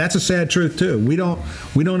that's a sad truth too. We don't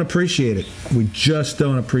appreciate it. We just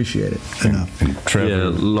don't appreciate it enough. And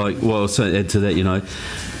Trevor, so add to that,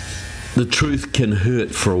 the truth can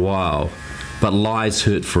hurt for a while, but lies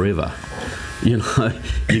hurt forever. You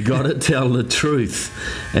got to tell the truth,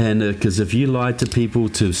 and because if you lie to people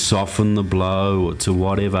to soften the blow or to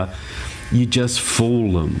whatever, you just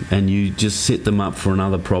fool them and you just set them up for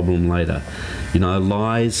another problem later.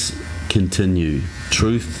 Lies continue.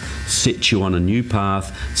 Truth sets you on a new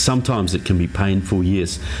path. Sometimes it can be painful,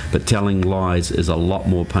 yes, but telling lies is a lot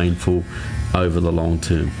more painful over the long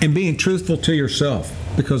term. And being truthful to yourself,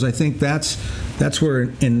 because I think that's where,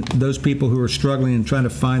 in those people who are struggling and trying to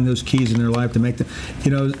find those keys in their life to make them,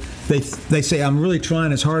 they say, I'm really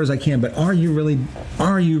trying as hard as I can, but are you really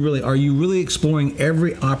exploring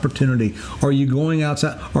every opportunity? Are you going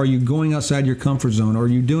outside? Are you going outside your comfort zone? Are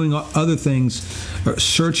you doing other things, or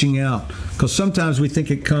searching out? Because sometimes we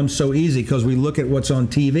think it comes so easy because we look at what's on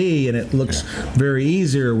TV and it looks very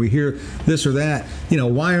easy, or we hear this or that.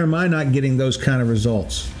 Why am I not getting those kind of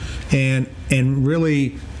results? And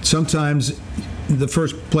really, sometimes the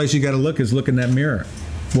first place you got to look is look in that mirror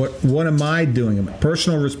What am I doing?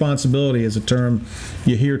 Personal responsibility is a term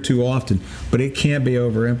you hear too often, but it can't be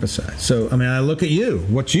overemphasized. So, I mean, I look at you,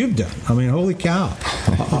 what you've done. I mean, holy cow.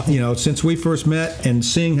 Since we first met and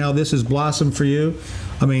seeing how this has blossomed for you,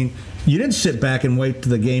 I mean, you didn't sit back and wait for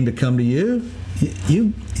the game to come to you.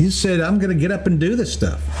 You said, I'm going to get up and do this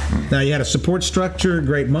stuff. Now, you had a support structure,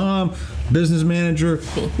 great mom, business manager,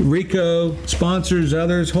 Rico, sponsors,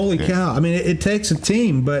 others. Holy cow. I mean, it takes a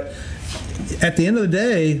team, but at the end of the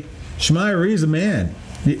day, Shemaiah Reed's the man.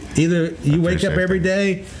 Either you wake up every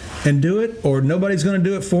day and do it, or nobody's going to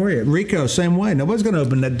do it for you. Rico, same way. Nobody's going to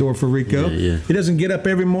open that door for Rico. Yeah. He doesn't get up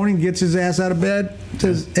every morning, gets his ass out of bed,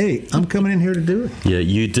 says, hey, I'm coming in here to do it. Yeah,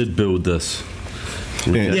 you did build this.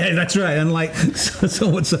 Yeah, that's right. Unlike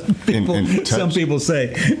what some people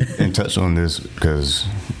say. And touch on this, because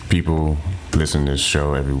people listen to this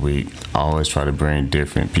show every week. I always try to bring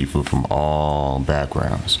different people from all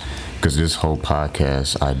backgrounds, because this whole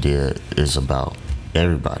podcast idea is about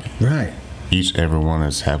everybody. Right. Every one of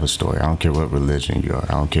us have a story. I don't care what religion you are.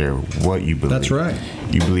 I don't care what you believe. That's right.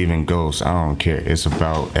 You believe in ghosts. I don't care. It's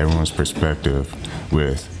about everyone's perspective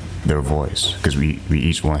with their voice, because we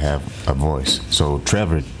each one have a voice. So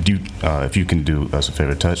Trevor, if you can do us a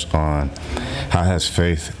favor, touch on how has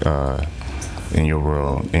faith in your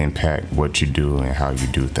world impact what you do and how you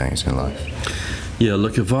do things in life? Yeah,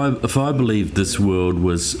 look, if I believed this world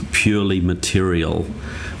was purely material,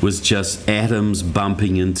 was just atoms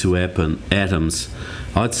bumping into atoms,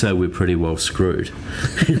 I'd say we're pretty well screwed,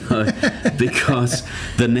 because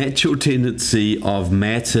the natural tendency of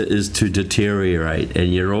matter is to deteriorate,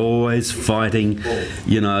 and you're always fighting,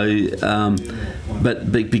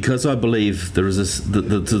 but because I believe there is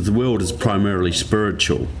the world is primarily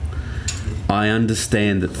spiritual, I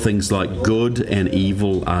understand that things like good and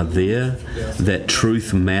evil are there, that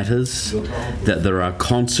truth matters, that there are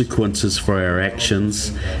consequences for our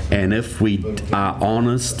actions, and if we are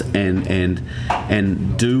honest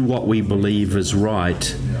and do what we believe is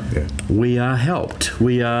right, we are helped.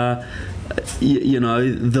 We are,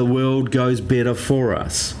 the world goes better for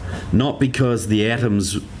us. Not because the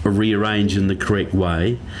atoms are rearranged in the correct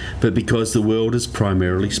way, but because the world is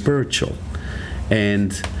primarily spiritual.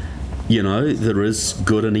 And there is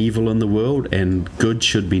good and evil in the world, and good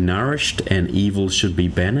should be nourished and evil should be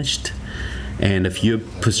banished. And if you're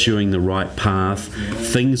pursuing the right path,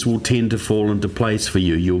 things will tend to fall into place for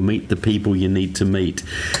you. You'll meet the people you need to meet.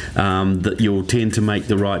 That you'll tend to make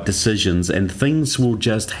the right decisions, and things will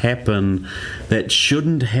just happen that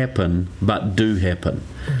shouldn't happen but do happen.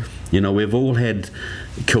 We've all had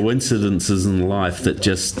coincidences in life that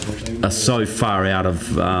just are so far out of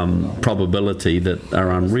probability that are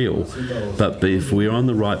unreal. But if we're on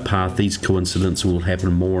the right path, these coincidences will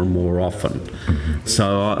happen more and more often.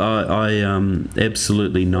 So I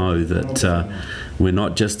absolutely know that we're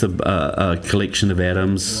not just a collection of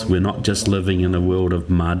atoms. We're not just living in a world of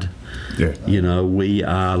mud. Yeah. We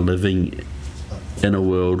are living in a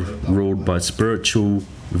world ruled by spiritual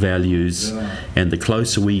values, and the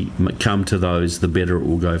closer we come to those, the better it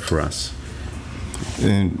will go for us.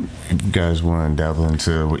 And if you guys want to dabble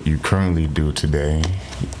into what you currently do today,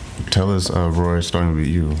 tell us, Roy, starting with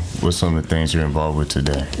you, what's some of the things you're involved with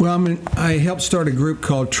today? Well, I helped start a group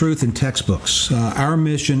called Truth in Textbooks. Our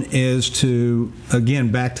mission is to,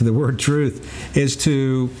 again, back to the word truth, is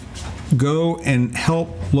to go and help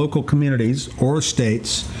local communities or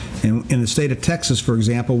states. In the state of Texas, for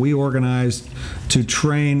example, we organized to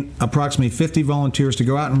train approximately 50 volunteers to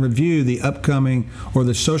go out and review the upcoming or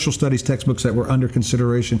the social studies textbooks that were under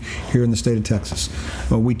consideration here in the state of Texas.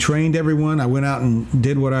 We trained everyone. I went out and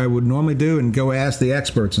did what I would normally do and go ask the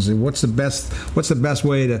experts and say, what's the best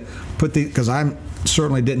way to put the, because I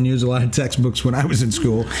certainly didn't use a lot of textbooks when I was in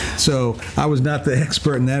school, so I was not the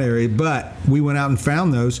expert in that area, but we went out and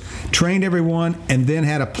found those, trained everyone, and then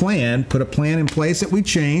had a plan, put a plan in place that we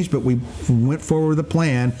changed, but we went forward with a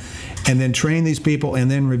plan, and then trained these people,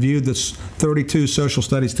 and then reviewed the 32 social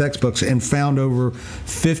studies textbooks and found over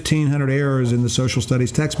 1,500 errors in the social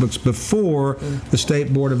studies textbooks before the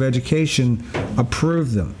State Board of Education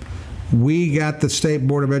approved them. We got the State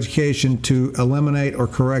Board of Education to eliminate or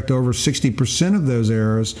correct over 60% of those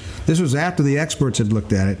errors. This was after the experts had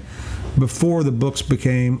looked at it, before the books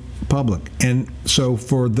became public. And so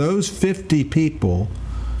for those 50 people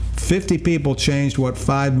changed what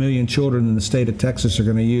 5 million children in the state of Texas are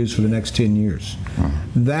going to use for the next 10 years.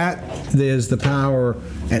 That is the power,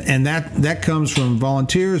 and that comes from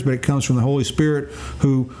volunteers, but it comes from the Holy Spirit,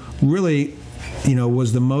 who really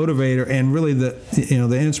was the motivator and really the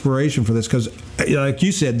inspiration for this, because like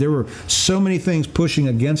you said, there were so many things pushing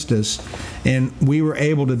against us, and we were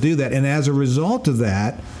able to do that. And as a result of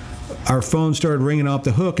that, our phone started ringing off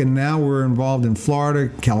the hook, and now we're involved in Florida,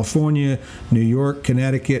 California, New York,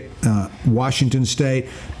 Connecticut, Washington State.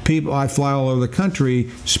 People, I fly all over the country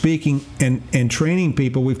speaking and training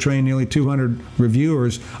people. We've trained nearly 200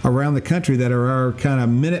 reviewers around the country that are our kind of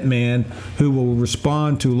Minuteman who will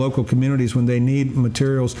respond to local communities when they need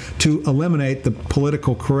materials to eliminate the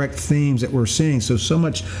political correct themes that we're seeing. So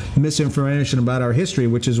much misinformation about our history,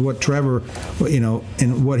 which is what Trevor,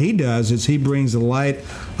 and what he does is he brings the light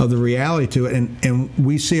of the reality to it, and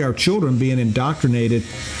we see our children being indoctrinated,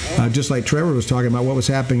 just like Trevor was talking about what was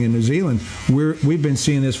happening in New Zealand. We've been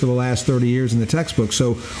seeing this for the last 30 years in the textbooks.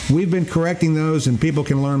 So we've been correcting those, and people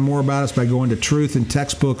can learn more about us by going to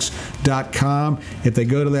truthintextbooks.com. If they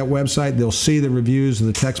go to that website, they'll see the reviews of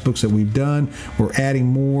the textbooks that we've done. We're adding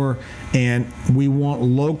more, and we want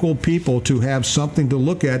local people to have something to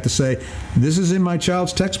look at to say, this is in my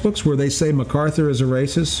child's textbooks, where they say MacArthur is a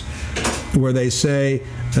racist, where they say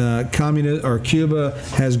communist or Cuba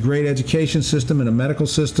has great education system and a medical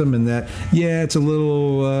system, and that it's a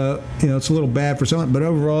little it's a little bad for some, but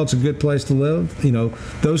overall it's a good place to live.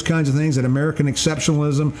 Those kinds of things. That American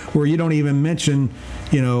exceptionalism, where you don't even mention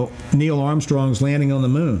Neil Armstrong's landing on the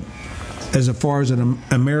moon as far as an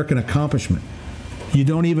American accomplishment. You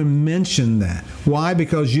don't even mention that. Why?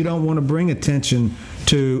 Because you don't want to bring attention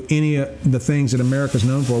to any of the things that America's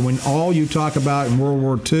known for. When all you talk about in World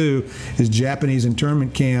War II is Japanese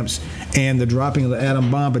internment camps and the dropping of the atom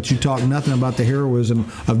bomb, but you talk nothing about the heroism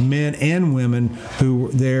of men and women who were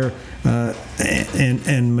there,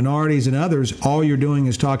 and minorities and others. All you're doing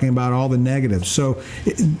is talking about all the negatives. So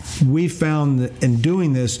we found that in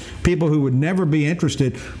doing this, people who would never be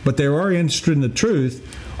interested, but they are interested in the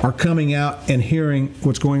truth, are coming out and hearing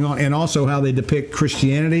what's going on, and also how they depict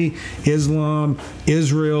Christianity, Islam,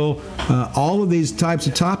 Israel, all of these types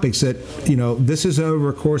of topics that, this is over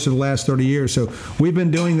a course of the last 30 years. So we've been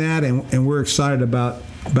doing that, and we're excited about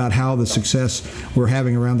how the success we're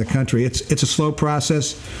having around the country. It's a slow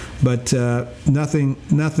process, but nothing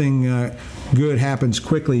good happens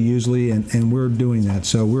quickly usually, and we're doing that.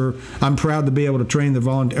 So I'm proud to be able to train the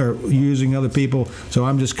volunteer using other people. So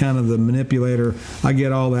I'm just kind of the manipulator. I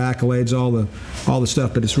get all the accolades, all the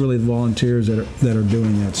stuff, but it's really the volunteers that are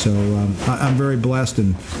doing that. So I'm very blessed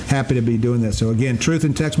and happy to be doing that. So again, Truth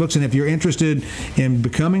in Textbooks, and if you're interested in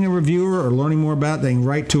becoming a reviewer or learning more about it, they can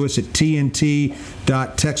write to us at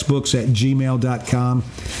tnt.textbooks@gmail.com.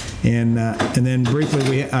 And then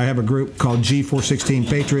briefly, I have a group called G416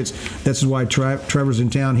 Patriots. This is why Trevor's in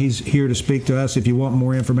town. He's here to speak to us. If you want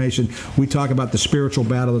more information, we talk about the spiritual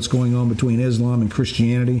battle that's going on between Islam and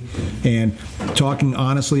Christianity, and talking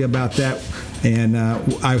honestly about that. And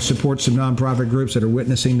I support some nonprofit groups that are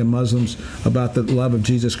witnessing to Muslims about the love of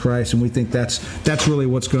Jesus Christ, and we think that's really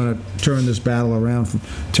what's going to turn this battle around from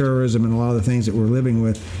terrorism and a lot of the things that we're living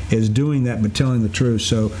with, is doing that but telling the truth.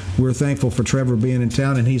 So we're thankful for Trevor being in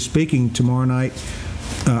town, and he's speaking tomorrow night.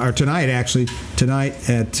 Or tonight at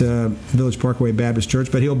Village Parkway Baptist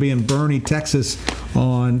Church, but he'll be in Boerne, Texas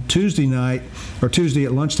on Tuesday at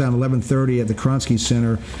lunchtime, 11:30 at the Kronsky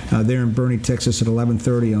Center there in Boerne, Texas at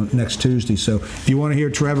 11:30 on next Tuesday. So if you want to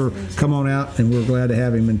hear Trevor, come on out, and we're glad to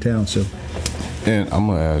have him in town. So, and I'm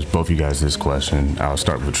going to ask both of you guys this question. I'll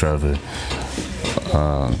start with Trevor.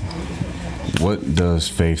 What does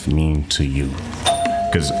faith mean to you?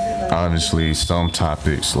 Because obviously, some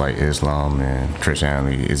topics like Islam and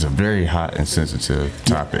Christianity is a very hot and sensitive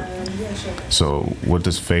topic. So what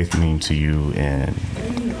does faith mean to you, and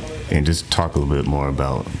just talk a little bit more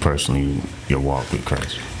about personally your walk with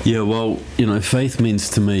Christ? Yeah, well, faith means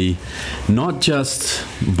to me not just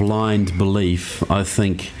blind belief. I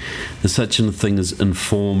think there's such a thing as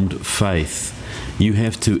informed faith. You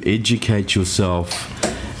have to educate yourself,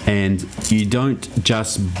 and you don't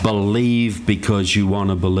just believe because you want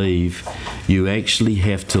to believe. You actually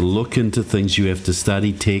have to look into things. You have to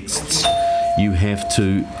study texts. You have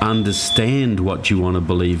to understand what you want to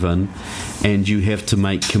believe in, and you have to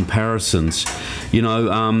make comparisons.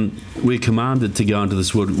 We're commanded to go into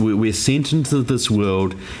this world. We're sent into this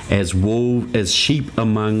world as sheep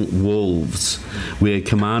among wolves. We're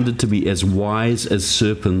commanded to be as wise as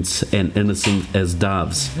serpents and innocent as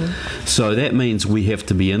doves. So that means we have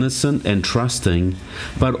to be innocent and trusting,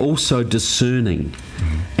 but also discerning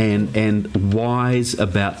and wise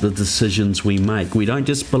about the decisions we make. We don't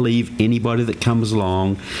just believe anybody that comes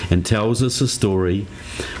along and tells us a story.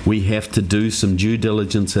 We have to do some due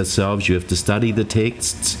diligence ourselves. You have to study the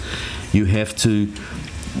texts. You have to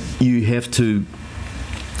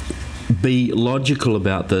be logical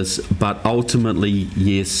about this, but ultimately,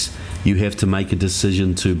 yes, you have to make a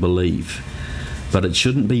decision to believe. but it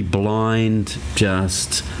shouldn't be blind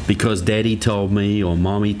just because Daddy told me or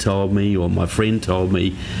Mommy told me or my friend told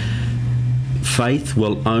me. Faith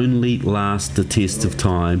will only last the test of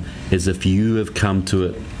time as if you have come to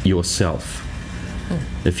it yourself.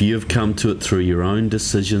 If you have come to it through your own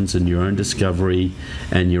decisions and your own discovery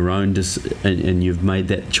and your own and you've made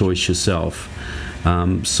that choice yourself.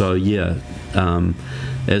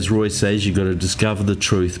 As Roy says, you've got to discover the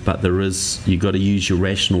truth, but you've got to use your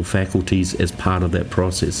rational faculties as part of that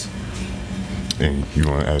process. And you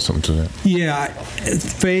want to add something to that? Yeah,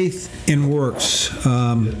 faith in works.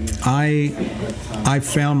 I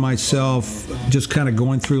found myself just kind of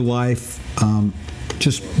going through life,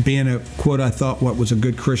 just being a, quote, I thought what was a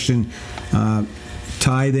good Christian,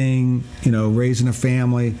 tithing, raising a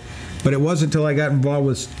family. But it wasn't until I got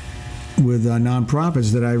involved with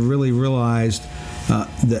nonprofits that I really realized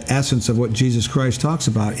the essence of what Jesus Christ talks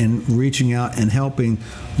about in reaching out and helping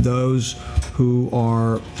those who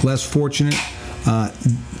are less fortunate,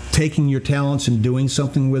 taking your talents and doing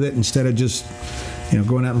something with it instead of just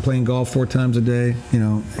going out and playing golf 4 times a day,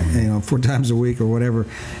 4 times a week or whatever.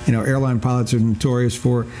 Airline pilots are notorious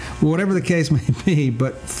for, whatever the case may be.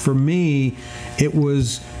 But for me, it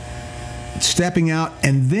was stepping out,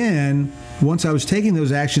 and then once I was taking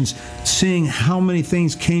those actions, seeing how many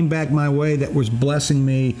things came back my way that was blessing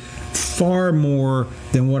me far more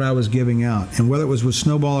than what I was giving out. And whether it was with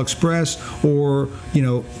Snowball Express or,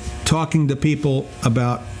 talking to people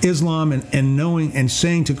about Islam and knowing and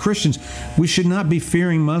saying to Christians, we should not be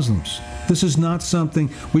fearing Muslims. This is not something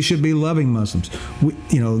we should be loving Muslims.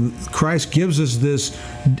 Christ gives us this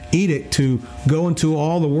edict to go into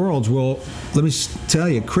all the worlds. Well, let me tell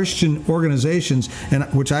you, Christian organizations, and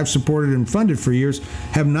which I've supported and funded for years,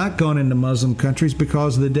 have not gone into Muslim countries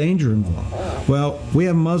because of the danger involved. Well, we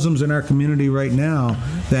have Muslims in our community right now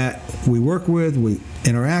that we work with, we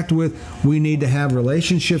interact with. We need to have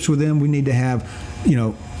relationships with them. We need to have,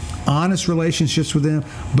 honest relationships with them,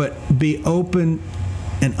 but be open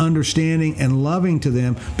and understanding and loving to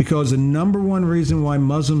them, because the number one reason why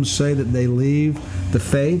Muslims say that they leave the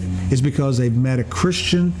faith is because they've met a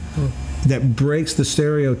Christian that breaks the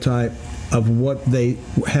stereotype of what they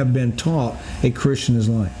have been taught a Christian is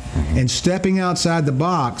like. And stepping outside the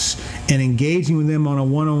box and engaging with them on a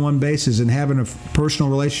one-on-one basis and having a personal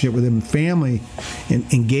relationship with them, family,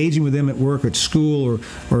 and engaging with them at work, at school,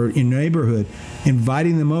 or in neighborhood,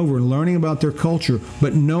 inviting them over and learning about their culture,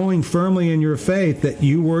 but knowing firmly in your faith that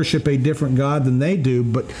you worship a different God than they do,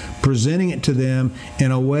 but presenting it to them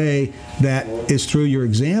in a way that is through your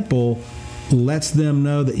example lets them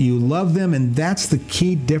know that you love them. And that's the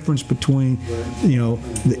key difference between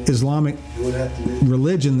the Islamic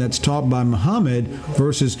religion that's taught by Muhammad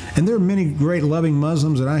versus, and there are many great loving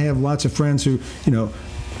Muslims, and I have lots of friends who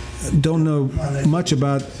don't know much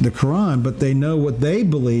about the Quran, but they know what they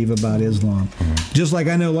believe about Islam. Just like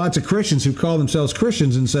I know lots of Christians who call themselves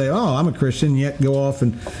Christians and say, oh, I'm a Christian, yet go off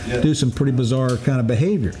and do some pretty bizarre kind of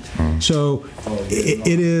behavior. So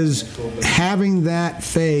it is having that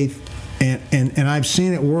faith, and I've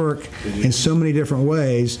seen it work in so many different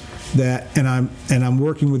ways that, and I'm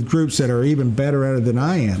working with groups that are even better at it than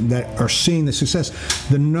I am, that are seeing the success.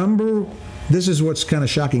 This is what's kind of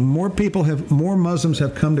shocking. More Muslims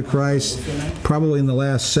have come to Christ probably in the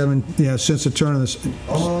last since the turn of the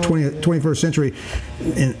 21st century,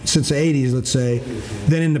 since the 80s, let's say,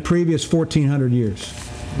 than in the previous 1,400 years.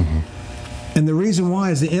 Mm-hmm. And the reason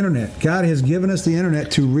why is the internet. God has given us the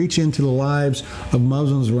internet to reach into the lives of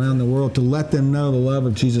Muslims around the world, to let them know the love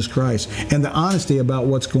of Jesus Christ and the honesty about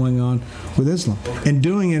what's going on with Islam, and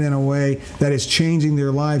doing it in a way that is changing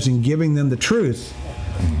their lives and giving them the truth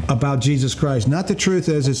about Jesus Christ. Not the truth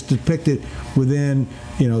as it's depicted within,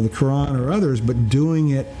 the Quran or others, but doing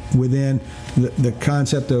it within the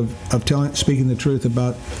concept of speaking the truth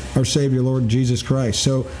about our Savior, Lord Jesus Christ.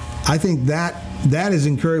 So I think that is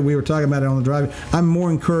encouraging. We were talking about it on the drive. I'm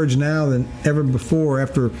more encouraged now than ever before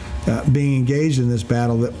after being engaged in this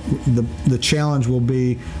battle that the challenge will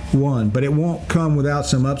be won. But it won't come without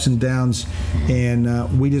some ups and downs,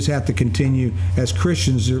 and we just have to continue as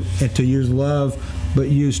Christians to use love, but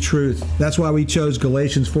use truth. That's why we chose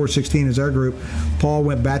Galatians 4:16 as our group. Paul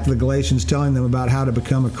went back to the Galatians telling them about how to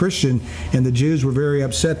become a Christian, and the Jews were very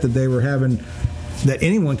upset that they were that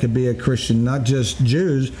anyone could be a Christian, not just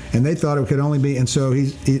Jews, and they thought it could only be. And so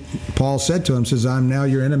Paul said to him, says, I'm now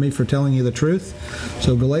your enemy for telling you the truth.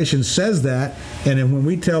 So Galatians says that, and then when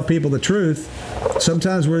we tell people the truth,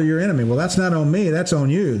 sometimes we're your enemy. Well, that's not on me, that's on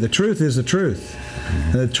you. The truth is the truth.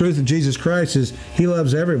 And the truth of Jesus Christ is he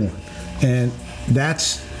loves everyone.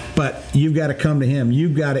 But you've got to come to him.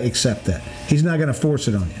 You've got to accept that. He's not going to force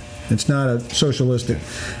it on you. It's not a socialistic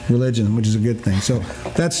religion, which is a good thing. So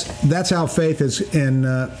that's how faith has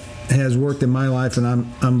worked in my life, and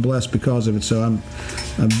I'm blessed because of it. So I'm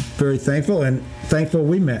very thankful, and thankful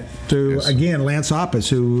we met through, again, Lance Hoppus,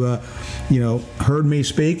 who heard me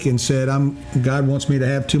speak and said, God wants me to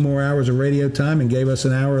have 2 more hours of radio time, and gave us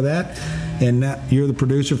an hour of that. And you're the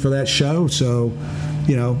producer for that show, so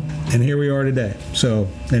and here we are today. So,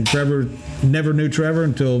 and Trevor, never knew Trevor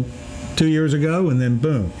until 2 years ago, and then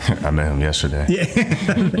boom. I met him yesterday. Yeah,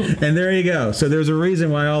 and there you go. So there's a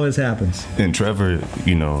reason why all this happens. And Trevor,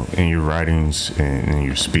 in your writings and in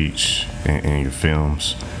your speech and in your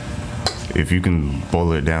films, if you can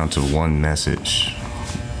boil it down to one message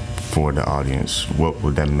for the audience, what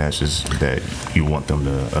would that message that you want them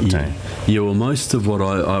to obtain? Yeah, well, most of what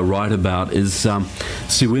I write about is,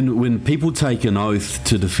 see, when people take an oath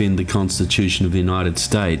to defend the Constitution of the United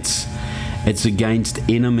States, it's against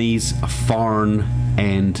enemies, foreign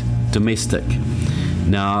and domestic.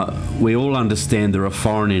 Now, we all understand there are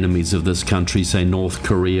foreign enemies of this country, say North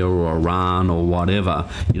Korea or Iran or whatever,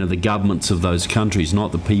 the governments of those countries,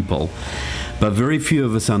 not the people. But very few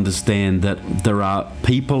of us understand that there are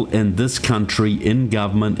people in this country, in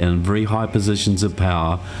government and very high positions of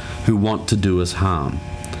power, who want to do us harm.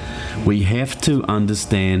 We have to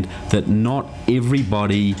understand that not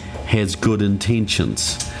everybody has good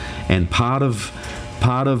intentions. And part of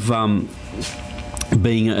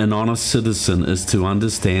being an honest citizen is to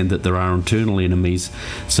understand that there are internal enemies.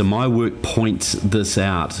 So my work points this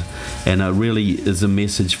out, and it really is a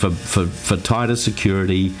message for tighter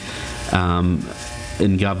security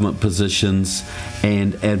in government positions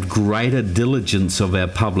and greater diligence of our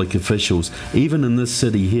public officials. Even in this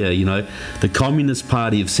city here, the Communist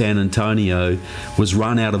Party of San Antonio was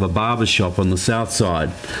run out of a barbershop on the south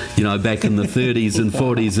side, back in the 30s and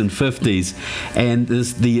 40s and 50s. And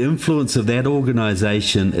the influence of that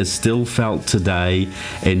organization is still felt today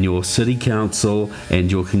in your city council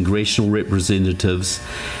and your congressional representatives,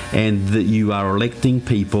 and that you are electing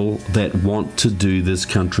people that want to do this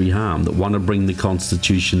country harm, that want to bring the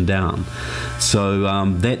Constitution down. So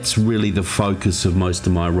that's really the focus of most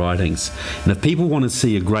of my writings. And if people want to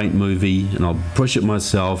see a great movie, and I'll push it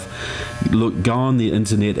myself, go on the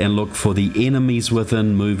internet and look for the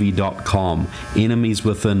enemieswithinmovie.com.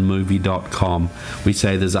 Enemieswithinmovie.com. We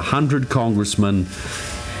say there's 100 congressmen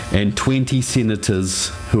and 20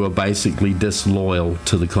 senators who are basically disloyal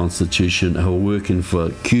to the Constitution, who are working for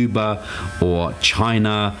Cuba or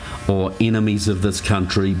China or enemies of this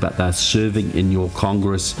country, but they're serving in your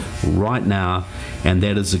Congress right now, and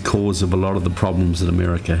that is the cause of a lot of the problems that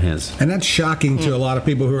America has. And that's shocking to a lot of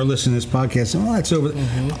people who are listening to this podcast. Oh, that's over.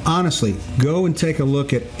 Honestly, go and take a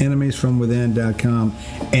look at enemiesfromwithin.com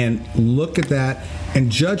and look at that and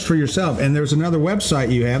judge for yourself. And there's another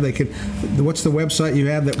website you have. What's the website you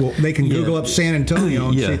have that they can Google up San Antonio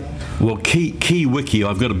and see? Well, KeyWiki.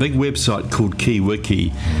 I've got a big website called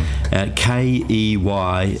KeyWiki,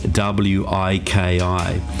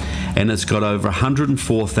 KEYWIKI. And it's got over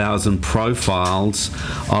 104,000 profiles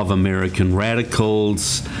of American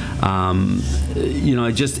radicals,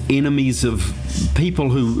 just enemies of people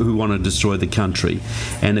who want to destroy the country.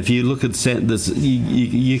 And if you look at this,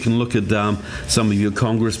 you can look at some of your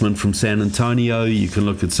congressmen from San Antonio, you can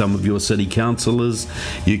look at some of your city councilors,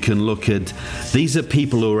 you can look at, these are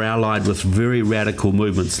people who are allied with very radical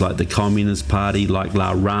movements like the Communist Party, like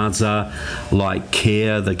La Raza, like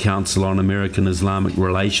CARE, the Council on American Islamic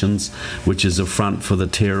Relations, which is a front for the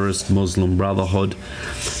terrorist Muslim Brotherhood.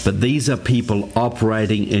 But these are people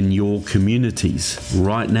operating in your communities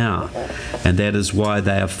right now, and that is why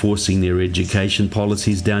they are forcing their education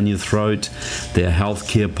policies down your throat, their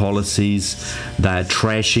healthcare policies. They are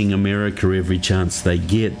trashing America every chance they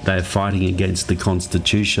get. They are fighting against the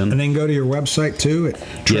Constitution. And then go to your website too.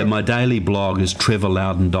 My daily blog is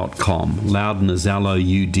trevorloudon.com. Loudon is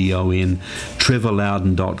Loudon,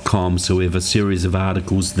 trevorloudon.com. So we have a series of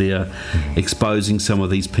articles there exposing some of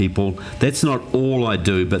these people. That's not all I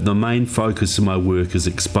do, but the main focus of my work is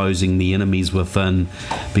exposing the enemies within,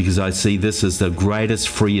 because I see this as the greatest,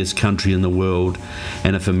 freest country in the world,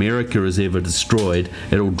 and if America is ever destroyed,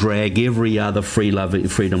 it'll drag every other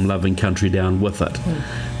freedom-loving country down with it.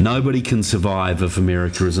 Nobody can survive if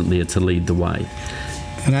America isn't there to lead the way.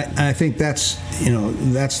 And I think that's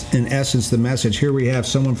in essence the message. Here we have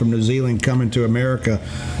someone from New Zealand coming to America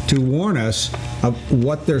to warn us of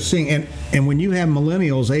what they're seeing. And when you have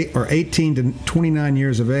millennials, 18 to 29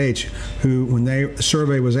 years of age, who, when their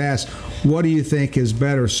survey was asked, what do you think is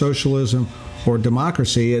better, socialism or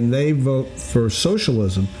democracy? And they vote for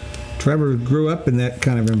socialism. Trevor grew up in that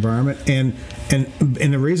kind of environment, and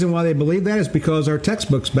the reason why they believe that is because our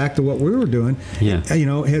textbooks, back to what we were doing,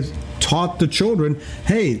 has taught the children,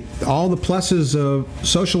 hey, all the pluses of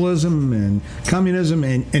socialism and communism,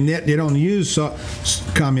 and yet they don't use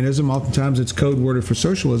communism. Oftentimes it's code worded for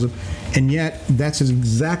socialism, and yet that's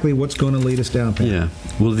exactly what's going to lead us down. Yeah.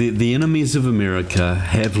 Well, the enemies of America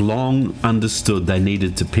have long understood they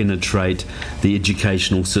needed to penetrate the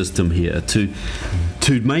educational system here to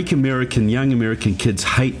make young American kids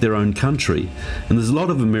hate their own country. And there's a lot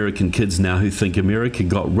of American kids now who think America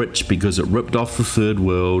got rich because it ripped off the third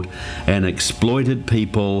world and exploited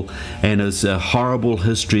people, and is a horrible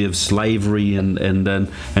history of slavery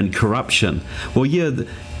and corruption. Well,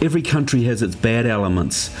 every country has its bad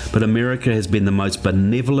elements, but America has been the most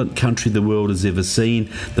benevolent country the world has ever seen,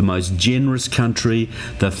 the most generous country,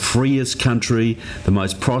 the freest country, the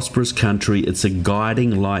most prosperous country. It's a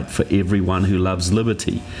guiding light for everyone who loves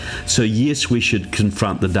liberty. So yes, we should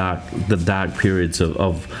confront the dark periods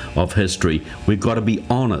of history. We've got to be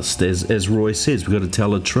honest, as Roy says, we've got to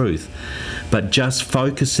tell the truth. But just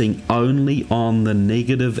focusing only on the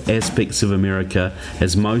negative aspects of America,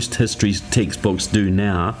 as most history textbooks do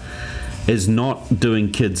now, is not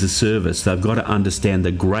doing kids a service. They've got to understand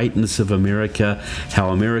the greatness of America,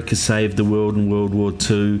 how America saved the world in World War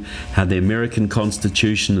II, how the American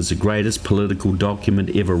Constitution is the greatest political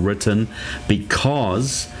document ever written,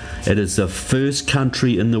 because it is the first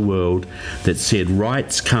country in the world that said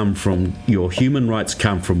your human rights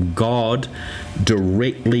come from God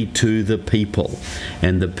directly to the people,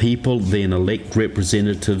 and the people then elect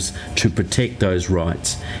representatives to protect those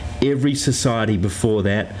rights. Every society before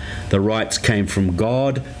that, the rights came from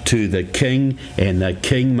God to the king, and the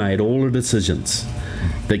king made all the decisions.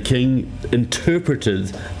 The king interpreted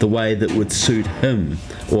the way that would suit him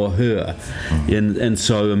or her. And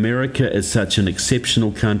so America is such an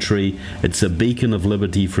exceptional country. It's a beacon of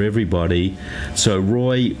liberty for everybody. So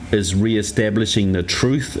Roy is re-establishing the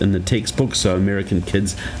truth in the textbook so American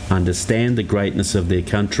kids understand the greatness of their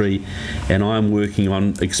country. And I'm working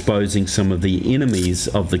on exposing some of the enemies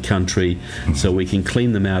of the country so we can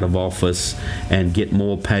clean them out of office and get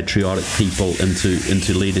more patriotic people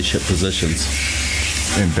into leadership positions.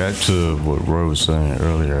 And back to what Roy was saying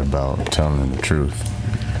earlier about telling the truth.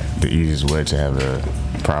 The easiest way to have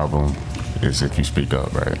a problem is if you speak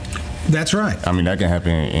up, right? That's right. I mean, that can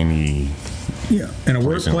happen in any... Yeah, in a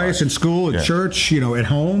workplace, in school, at church, at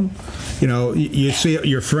home. You see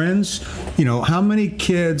your friends. How many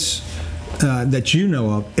kids that you know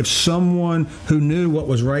of, if someone who knew what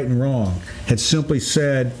was right and wrong had simply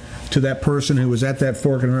said to that person who was at that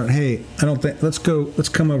fork in the road, hey, let's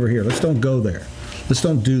come over here. Let's don't go there. Let's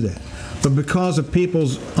don't do that. But because of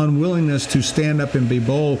people's unwillingness to stand up and be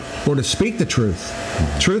bold or to speak the truth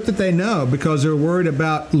that they know, because they're worried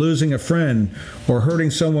about losing a friend or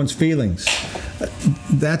hurting someone's feelings,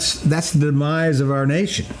 that's the demise of our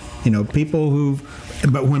nation.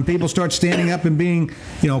 But when people start standing up and being,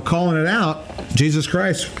 calling it out, Jesus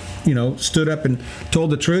Christ, stood up and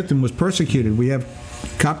told the truth and was persecuted. We have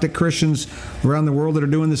Coptic Christians around the world that are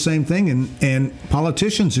doing the same thing, and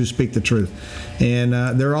politicians who speak the truth, and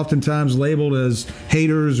they're oftentimes labeled as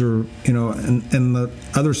haters, or and the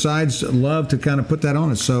other sides love to kind of put that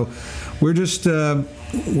on us. So we're just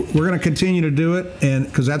we're going to continue to do it, and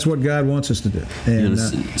because that's what God wants us to do. And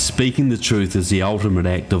speaking the truth is the ultimate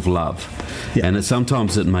act of love. Yeah. And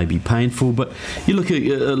sometimes it may be painful, but you look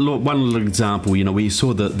at one little example. We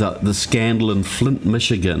saw the scandal in Flint,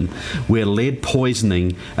 Michigan, where lead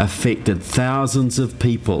poisoning affected thousands of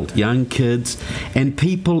people, young kids, and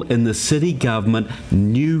people in the city government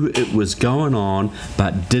knew it was going on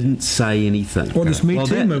but didn't say anything. Or this Me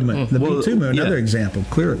Too movement, Me Too movement, another example,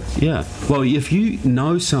 clearly. Yeah. Well, if you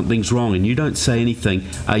know something's wrong and you don't say anything,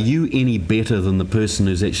 are you any better than the person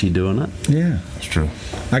who's actually doing it? Yeah, that's true.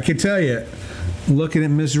 I can tell you, looking at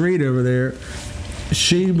Miss Reed over there,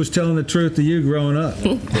 she was telling the truth to you growing up.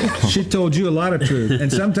 She told you a lot of truth, and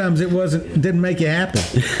sometimes didn't make you happy.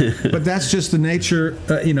 But that's just the nature,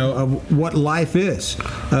 of what life is,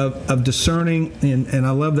 of discerning. And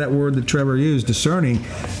I love that word that Trevor used, discerning,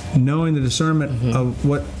 knowing the discernment of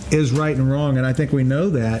what is right and wrong. And I think we know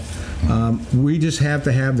that. We just have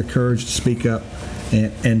to have the courage to speak up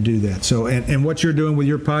and do that. So, and what you're doing with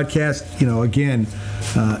your podcast, again,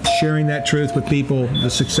 sharing that truth with people, the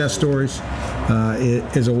success stories,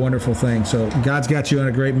 is a wonderful thing. So God's got you on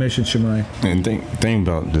a great mission, Shemaiah. And think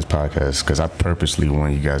about this podcast, because I purposely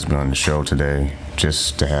wanted you guys to be on the show today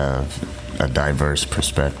just to have a diverse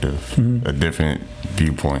perspective, a different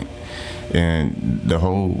viewpoint. And the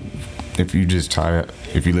whole if you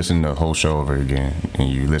listen to the whole show over again, and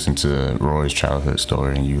you listen to Roy's childhood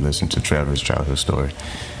story, and you listen to Trevor's childhood story,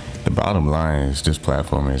 the bottom line is this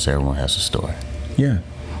platform is everyone has a story. Yeah.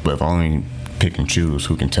 But if only pick and choose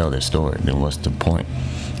who can tell their story, then what's the point?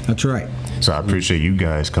 That's right. So I appreciate you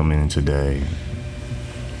guys coming in today.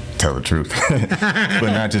 Tell the truth.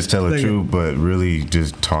 But not just tell the truth, but really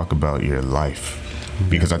just talk about your life.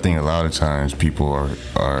 Because I think a lot of times people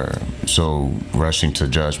are so rushing to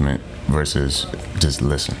judgment versus just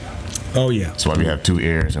listen. Oh, yeah. That's why we have 2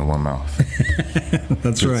 ears and 1 mouth.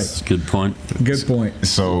 That's right. Good point. Good point.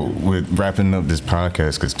 So with wrapping up this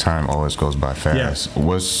podcast, because time always goes by fast,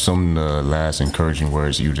 what's some of the last encouraging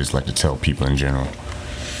words you just like to tell people in general?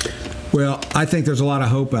 Well, I think there's a lot of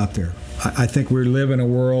hope out there. I think we live in a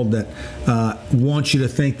world that wants you to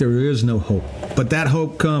think there is no hope. But that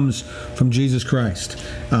hope comes from Jesus Christ.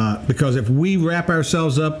 Because if we wrap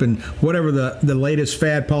ourselves up in whatever the latest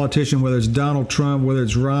fad politician, whether it's Donald Trump, whether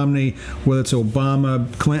it's Romney, whether it's Obama,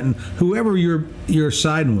 Clinton, whoever you're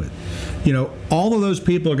siding with, all of those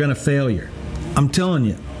people are going to fail you. I'm telling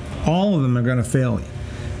you, all of them are going to fail you.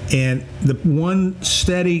 And the one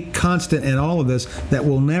steady constant in all of this that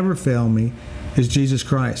will never fail me is Jesus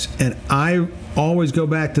Christ. And I always go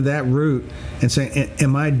back to that root and say,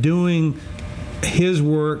 am I doing his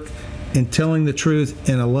work and telling the truth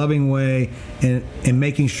in a loving way and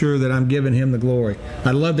making sure that I'm giving him the glory?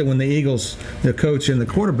 I loved it when the Eagles, the coach and the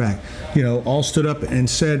quarterback, all stood up and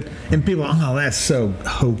said, and people, oh, that's so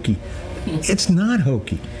hokey. It's not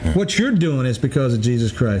hokey. What you're doing is because of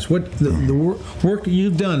Jesus Christ. What the work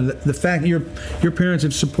you've done, the fact your parents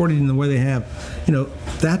have supported you in the way they have,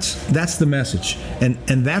 that's the message, and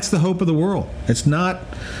that's the hope of the world. It's not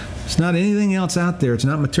anything else out there. It's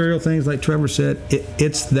not material things like Trevor said.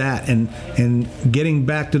 It's that, and getting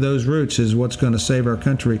back to those roots is what's going to save our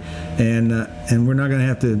country, and we're not going to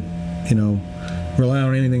have to, rely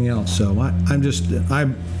on anything else. So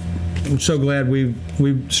I'm so glad we've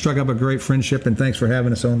struck up a great friendship, and thanks for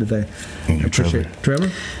having us on today. I appreciate it.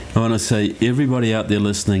 Trevor? I want to say, everybody out there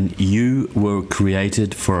listening, you were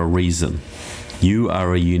created for a reason. You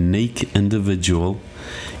are a unique individual.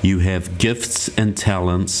 You have gifts and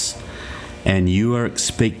talents, and you are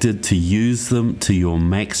expected to use them to your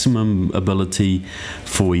maximum ability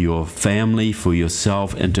for your family, for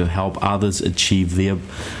yourself, and to help others achieve their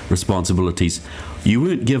responsibilities. You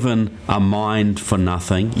weren't given a mind for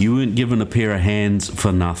nothing. You weren't given a pair of hands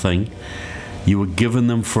for nothing. You were given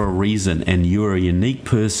them for a reason, and you're a unique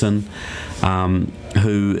person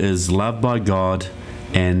who is loved by God,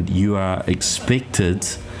 and you are expected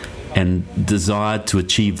and desired to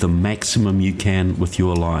achieve the maximum you can with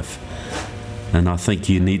your life. And I think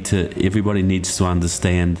everybody needs to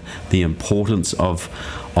understand the importance of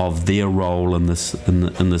their role in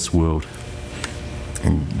this world.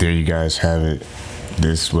 And there you guys have it.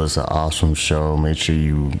 This was an awesome show. Make sure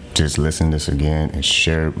you just listen to this again and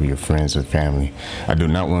share it with your friends and family. I do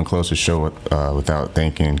not want to close the show without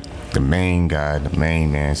thanking the main guy, the main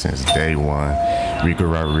man since day one, Rico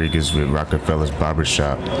Rodriguez with Rockefeller's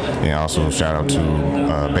Barbershop. And also shout out to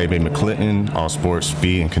Baby McClinton, All Sports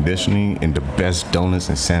Speed and Conditioning, and the best donuts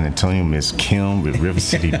in San Antonio, Miss Kim with River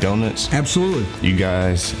City Donuts. Absolutely. You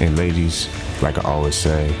guys and ladies, like I always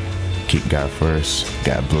say, keep God first,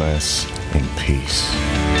 God bless, and peace.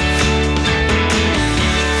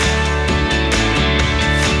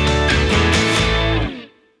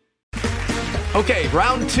 Okay,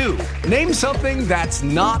 round 2. Name something that's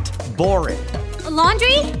not boring. A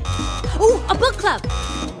laundry? Ooh, a book club.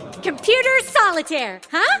 Computer solitaire,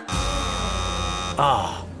 huh?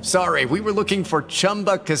 Ah, sorry, we were looking for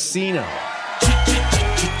Chumba Casino.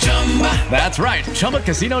 That's right.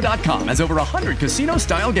 ChumbaCasino.com has over 100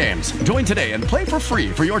 casino-style games. Join today and play for free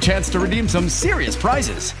for your chance to redeem some serious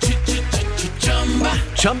prizes.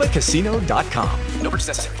 ChumbaCasino.com. No purchase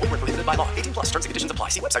necessary. Void where prohibited by law. 18+. Terms and conditions apply.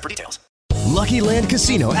 See website for details. Lucky Land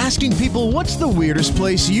Casino, asking people, what's the weirdest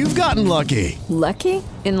place you've gotten lucky? Lucky?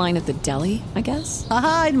 In line at the deli, I guess?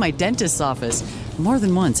 Aha, in my dentist's office. More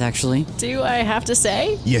than once, actually. Do I have to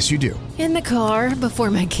say? Yes, you do. In the car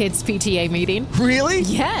before my kids' PTA meeting. Really?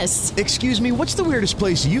 Yes. Excuse me, what's the weirdest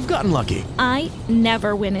place you've gotten lucky? I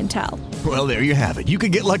never win and tell. Well, there you have it. You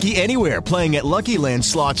can get lucky anywhere, playing at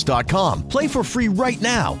LuckyLandSlots.com. Play for free right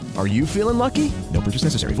now. Are you feeling lucky? No purchase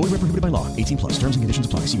necessary. Void where prohibited by law. 18+. Terms and conditions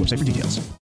apply. See website for details.